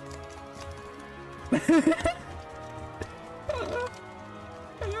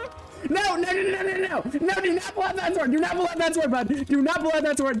 no, no, no, no, no! No, do not pull out that sword! Do not pull out that sword, bud! Do not pull out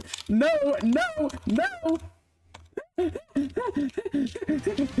that sword! No, no, no!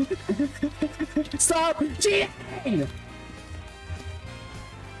 Stop cheating!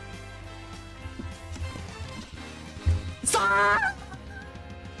 Stop!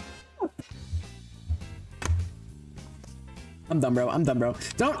 I'm done, bro. I'm done, bro.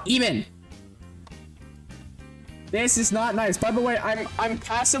 Don't even! This is not nice. By the way, I'm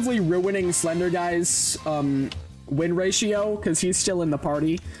passively ruining Slender Guy's win ratio because he's still in the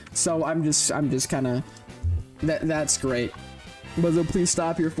party. So I'm just kind of that's great. Bozo, please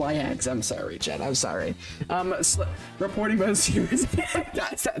stop your fly hacks. I'm sorry, Chat. I'm sorry. Reporting those viewers.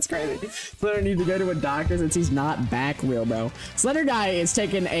 Guys, that's crazy. Slender needs to go to a doctor since he's not back real, bro. Slender Guy is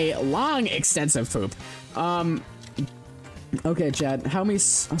taking a long, extensive poop. Okay, Chad, how many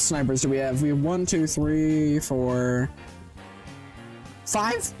snipers do we have? We have 1, 2, 3, 4,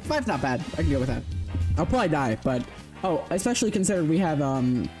 5? 5's not bad. I can go with that. I'll probably die, but... Oh, especially considering we have,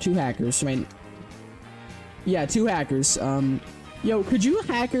 2 hackers. I mean... Yeah, 2 hackers. Yo, could you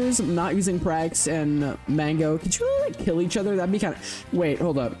hackers not using Prax and Mango, could you, like, kill each other? That'd be kind of... Wait,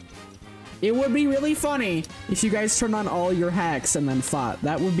 hold up. It would be really funny if you guys turned on all your hacks and then fought.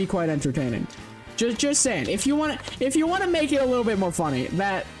 That would be quite entertaining. Just saying, if you want to make it a little bit more funny,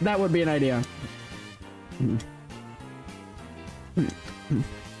 that would be an idea.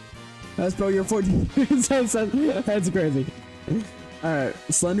 That's bro, you're 14. That's crazy. Alright,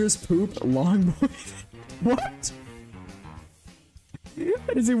 Slender's poop, long boy. What?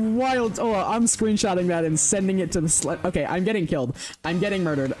 That is a wild. Oh, I'm screenshotting that and sending it to the Okay, I'm getting killed. I'm getting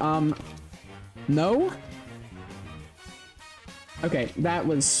murdered. No? Okay, that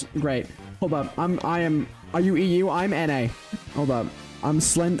was great. Hold up, are you EU? I'm NA. Hold up. I'm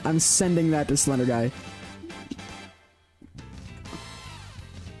sending that to Slender Guy.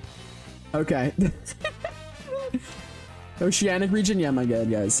 Okay. Oceanic region? Yeah, my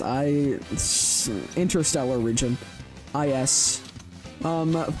god, guys. Interstellar region. IS.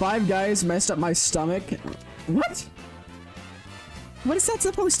 5 guys messed up my stomach. What? What is that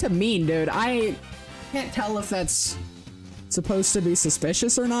supposed to mean, dude? I can't tell if that's supposed to be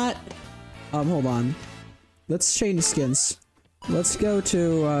suspicious or not. Hold on. Let's change skins. Let's go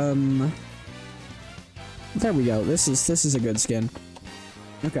to, there we go. This is a good skin.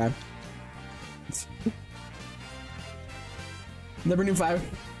 Okay. Never knew 5.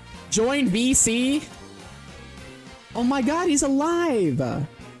 Join VC? Oh my god, he's alive!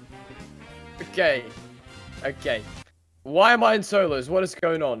 Okay. Okay. Why am I in solos? What is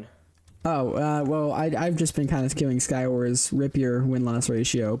going on? Oh, well, I've just been kind of killing Skywars, rip your win-loss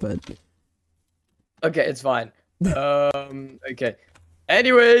ratio, but... Okay, it's fine. Okay.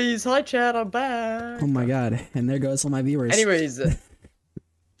 Anyways, hi chat, I'm back. Oh my god, and there goes all my viewers. Anyways,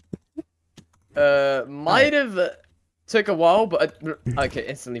 might have took a while, but okay,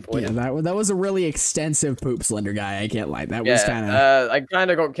 instantly voided. Yeah, that was a really extensive poop, Slender Guy. I can't lie. That was kind of. I kind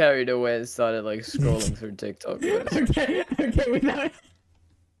of got carried away and started like scrolling through TikTok. Okay,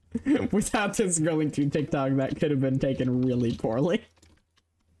 without just scrolling through TikTok, that could have been taken really poorly.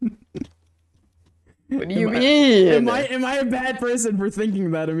 What do you mean? Am I a bad person for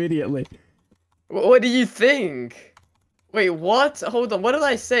thinking that immediately? What do you think? Wait, what? Hold on, what did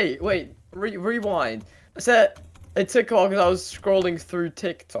I say? Wait, rewind. I said it took a while because I was scrolling through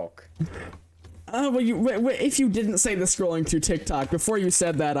TikTok. Well, if you didn't say the scrolling through TikTok, before you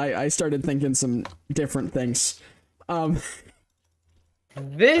said that, I started thinking some different things.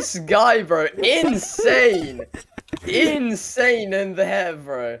 This guy, bro, insane! Insane in the head,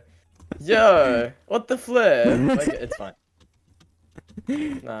 bro. Yo, what the flip? Like, it's fine.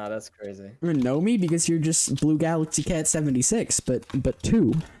 Nah, that's crazy. You know me because you're just Blue Galaxy Cat 76, but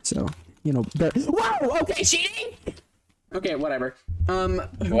 2. So, you know, but whoa, okay, cheating. Okay, whatever. Who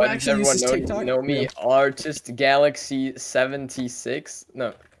What, actually uses TikTok? Know me? Yeah. Artist Galaxy 76?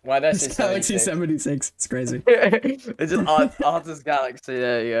 No, Why did I It's say Galaxy 76? 76. It's crazy. It's just Arthur's Galaxy.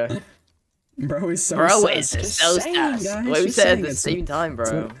 There you go. Bro is so Bro sus. is Just so saying, sus. guys, What we just said at saying. the same time, It's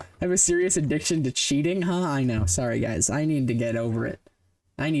bro. what- I have a serious addiction to cheating, huh? I know. Sorry, guys. I need to get over it.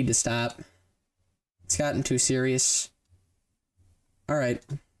 I need to stop. It's gotten too serious. Alright.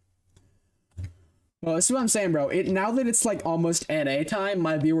 Well, this is what I'm saying, bro. Now that it's like almost NA time,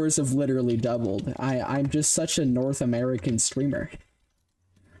 my viewers have literally doubled. I'm just such a North American streamer.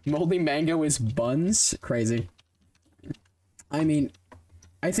 Moldy Mango is buns? Crazy. I mean,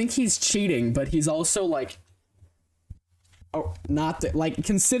 I think he's cheating, but he's also like... Oh, not that, like,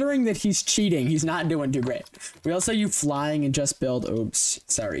 considering that he's cheating, he's not doing too great. We also you flying and just build. Oops.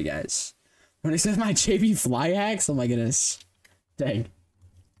 Sorry, guys. When he says my JV fly hacks, oh my goodness. Dang.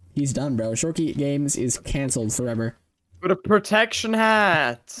 He's done, bro. Shortkey Games is canceled forever. But a protection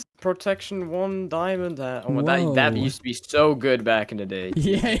hat. Protection 1 diamond hat. Oh, that Whoa. used to be so good back in the day.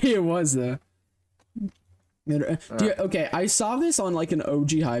 Yeah, it was, though. Okay, I saw this on like an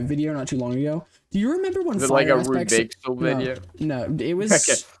OG Hive video not too long ago. Do you remember when Was it Fire like a Aspects... Rubik's video? No, it was...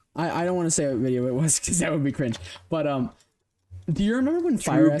 Okay. I don't want to say what video it was because that would be cringe. But do you remember when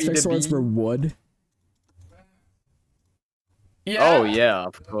Fire Aspect swords were wood? Yeah. Oh yeah,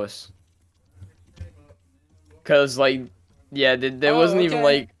 of course. Cause like, yeah, there wasn't even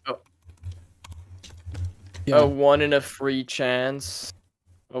like a 1 in a 3 chance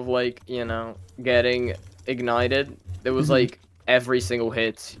of like, you know, getting ignited. There was like every single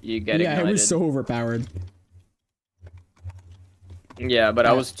hit you get ignited. Yeah, it was so overpowered. Yeah, but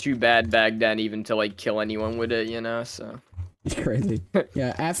I was too bad back then even to like kill anyone with it, you know, so. Crazy.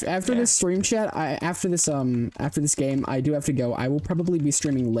 Yeah, after this stream chat, after this game, I do have to go. I will probably be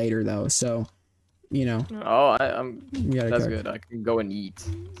streaming later though, so you know. Oh, I'm that's cook. good. I can go and eat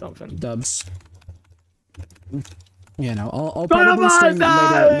something. Dubs. You know, I'll probably stream later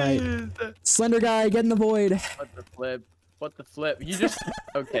at night. Slender guy, get in the void. What the flip? What the flip? You just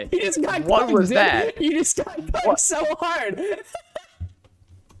okay. You just got what cooked, was dude. that? You just got cooked so hard.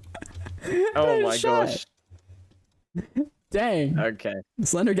 Oh my gosh. Dang. Okay.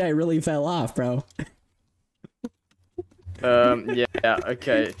 Slender guy really fell off, bro. Yeah,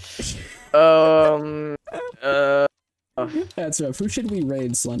 okay. That's rough. Who should we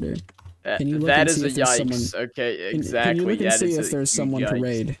raid, Slender? Can you look that and is see a if there's yikes. someone... Okay, exactly. Can you look and that see is if there's someone to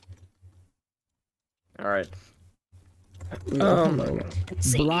raid? Alright. Hello.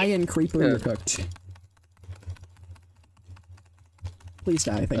 Brian Creeper, you're cooked. Please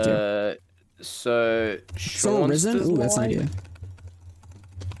die, thank you. So Risen? Ooh, that's an idea.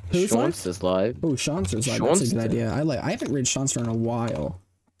 Who's Shawnster's live? Oh, Shawnster's live. That's a good idea. I haven't raided Shawnster in a while.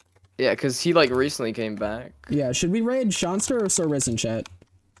 Yeah, because he like recently came back. Yeah, should we raid Shawnster or So Risen, chat?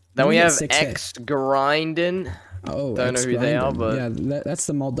 Then we have X Grindin. Oh, don't know who they are, but yeah, that's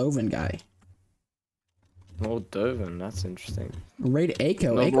the Moldovan guy. Moldovan, that's interesting. Raid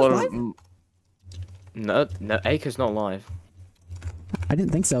Aiko. Aiko's live? No, Aiko's not live. I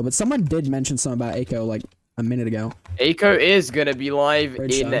didn't think so, but someone did mention something about Aiko like a minute ago. Aiko is gonna be live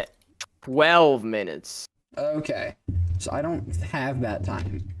in 12 minutes. Okay, so I don't have that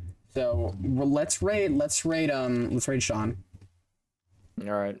time. So let's raid Sean.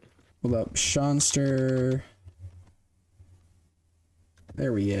 All right. Hold up, Shawnster.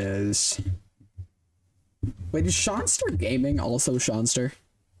 There he is. Wait, is Shawnster Gaming also Shawnster?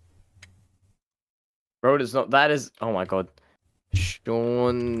 Bro, it's not. That is. Oh my god.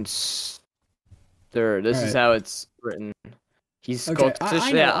 Shawnster. This is how it's written. He's Scottish.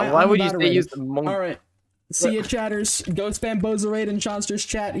 Why would you say he's the monk? All right. See ya, chatters. Go spam Bozaraid in Shawnster's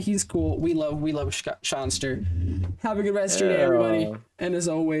chat. He's cool. We love Shawnster. Have a good rest of your day, everybody. And as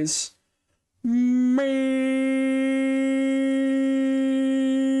always,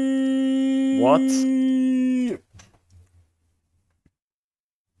 what?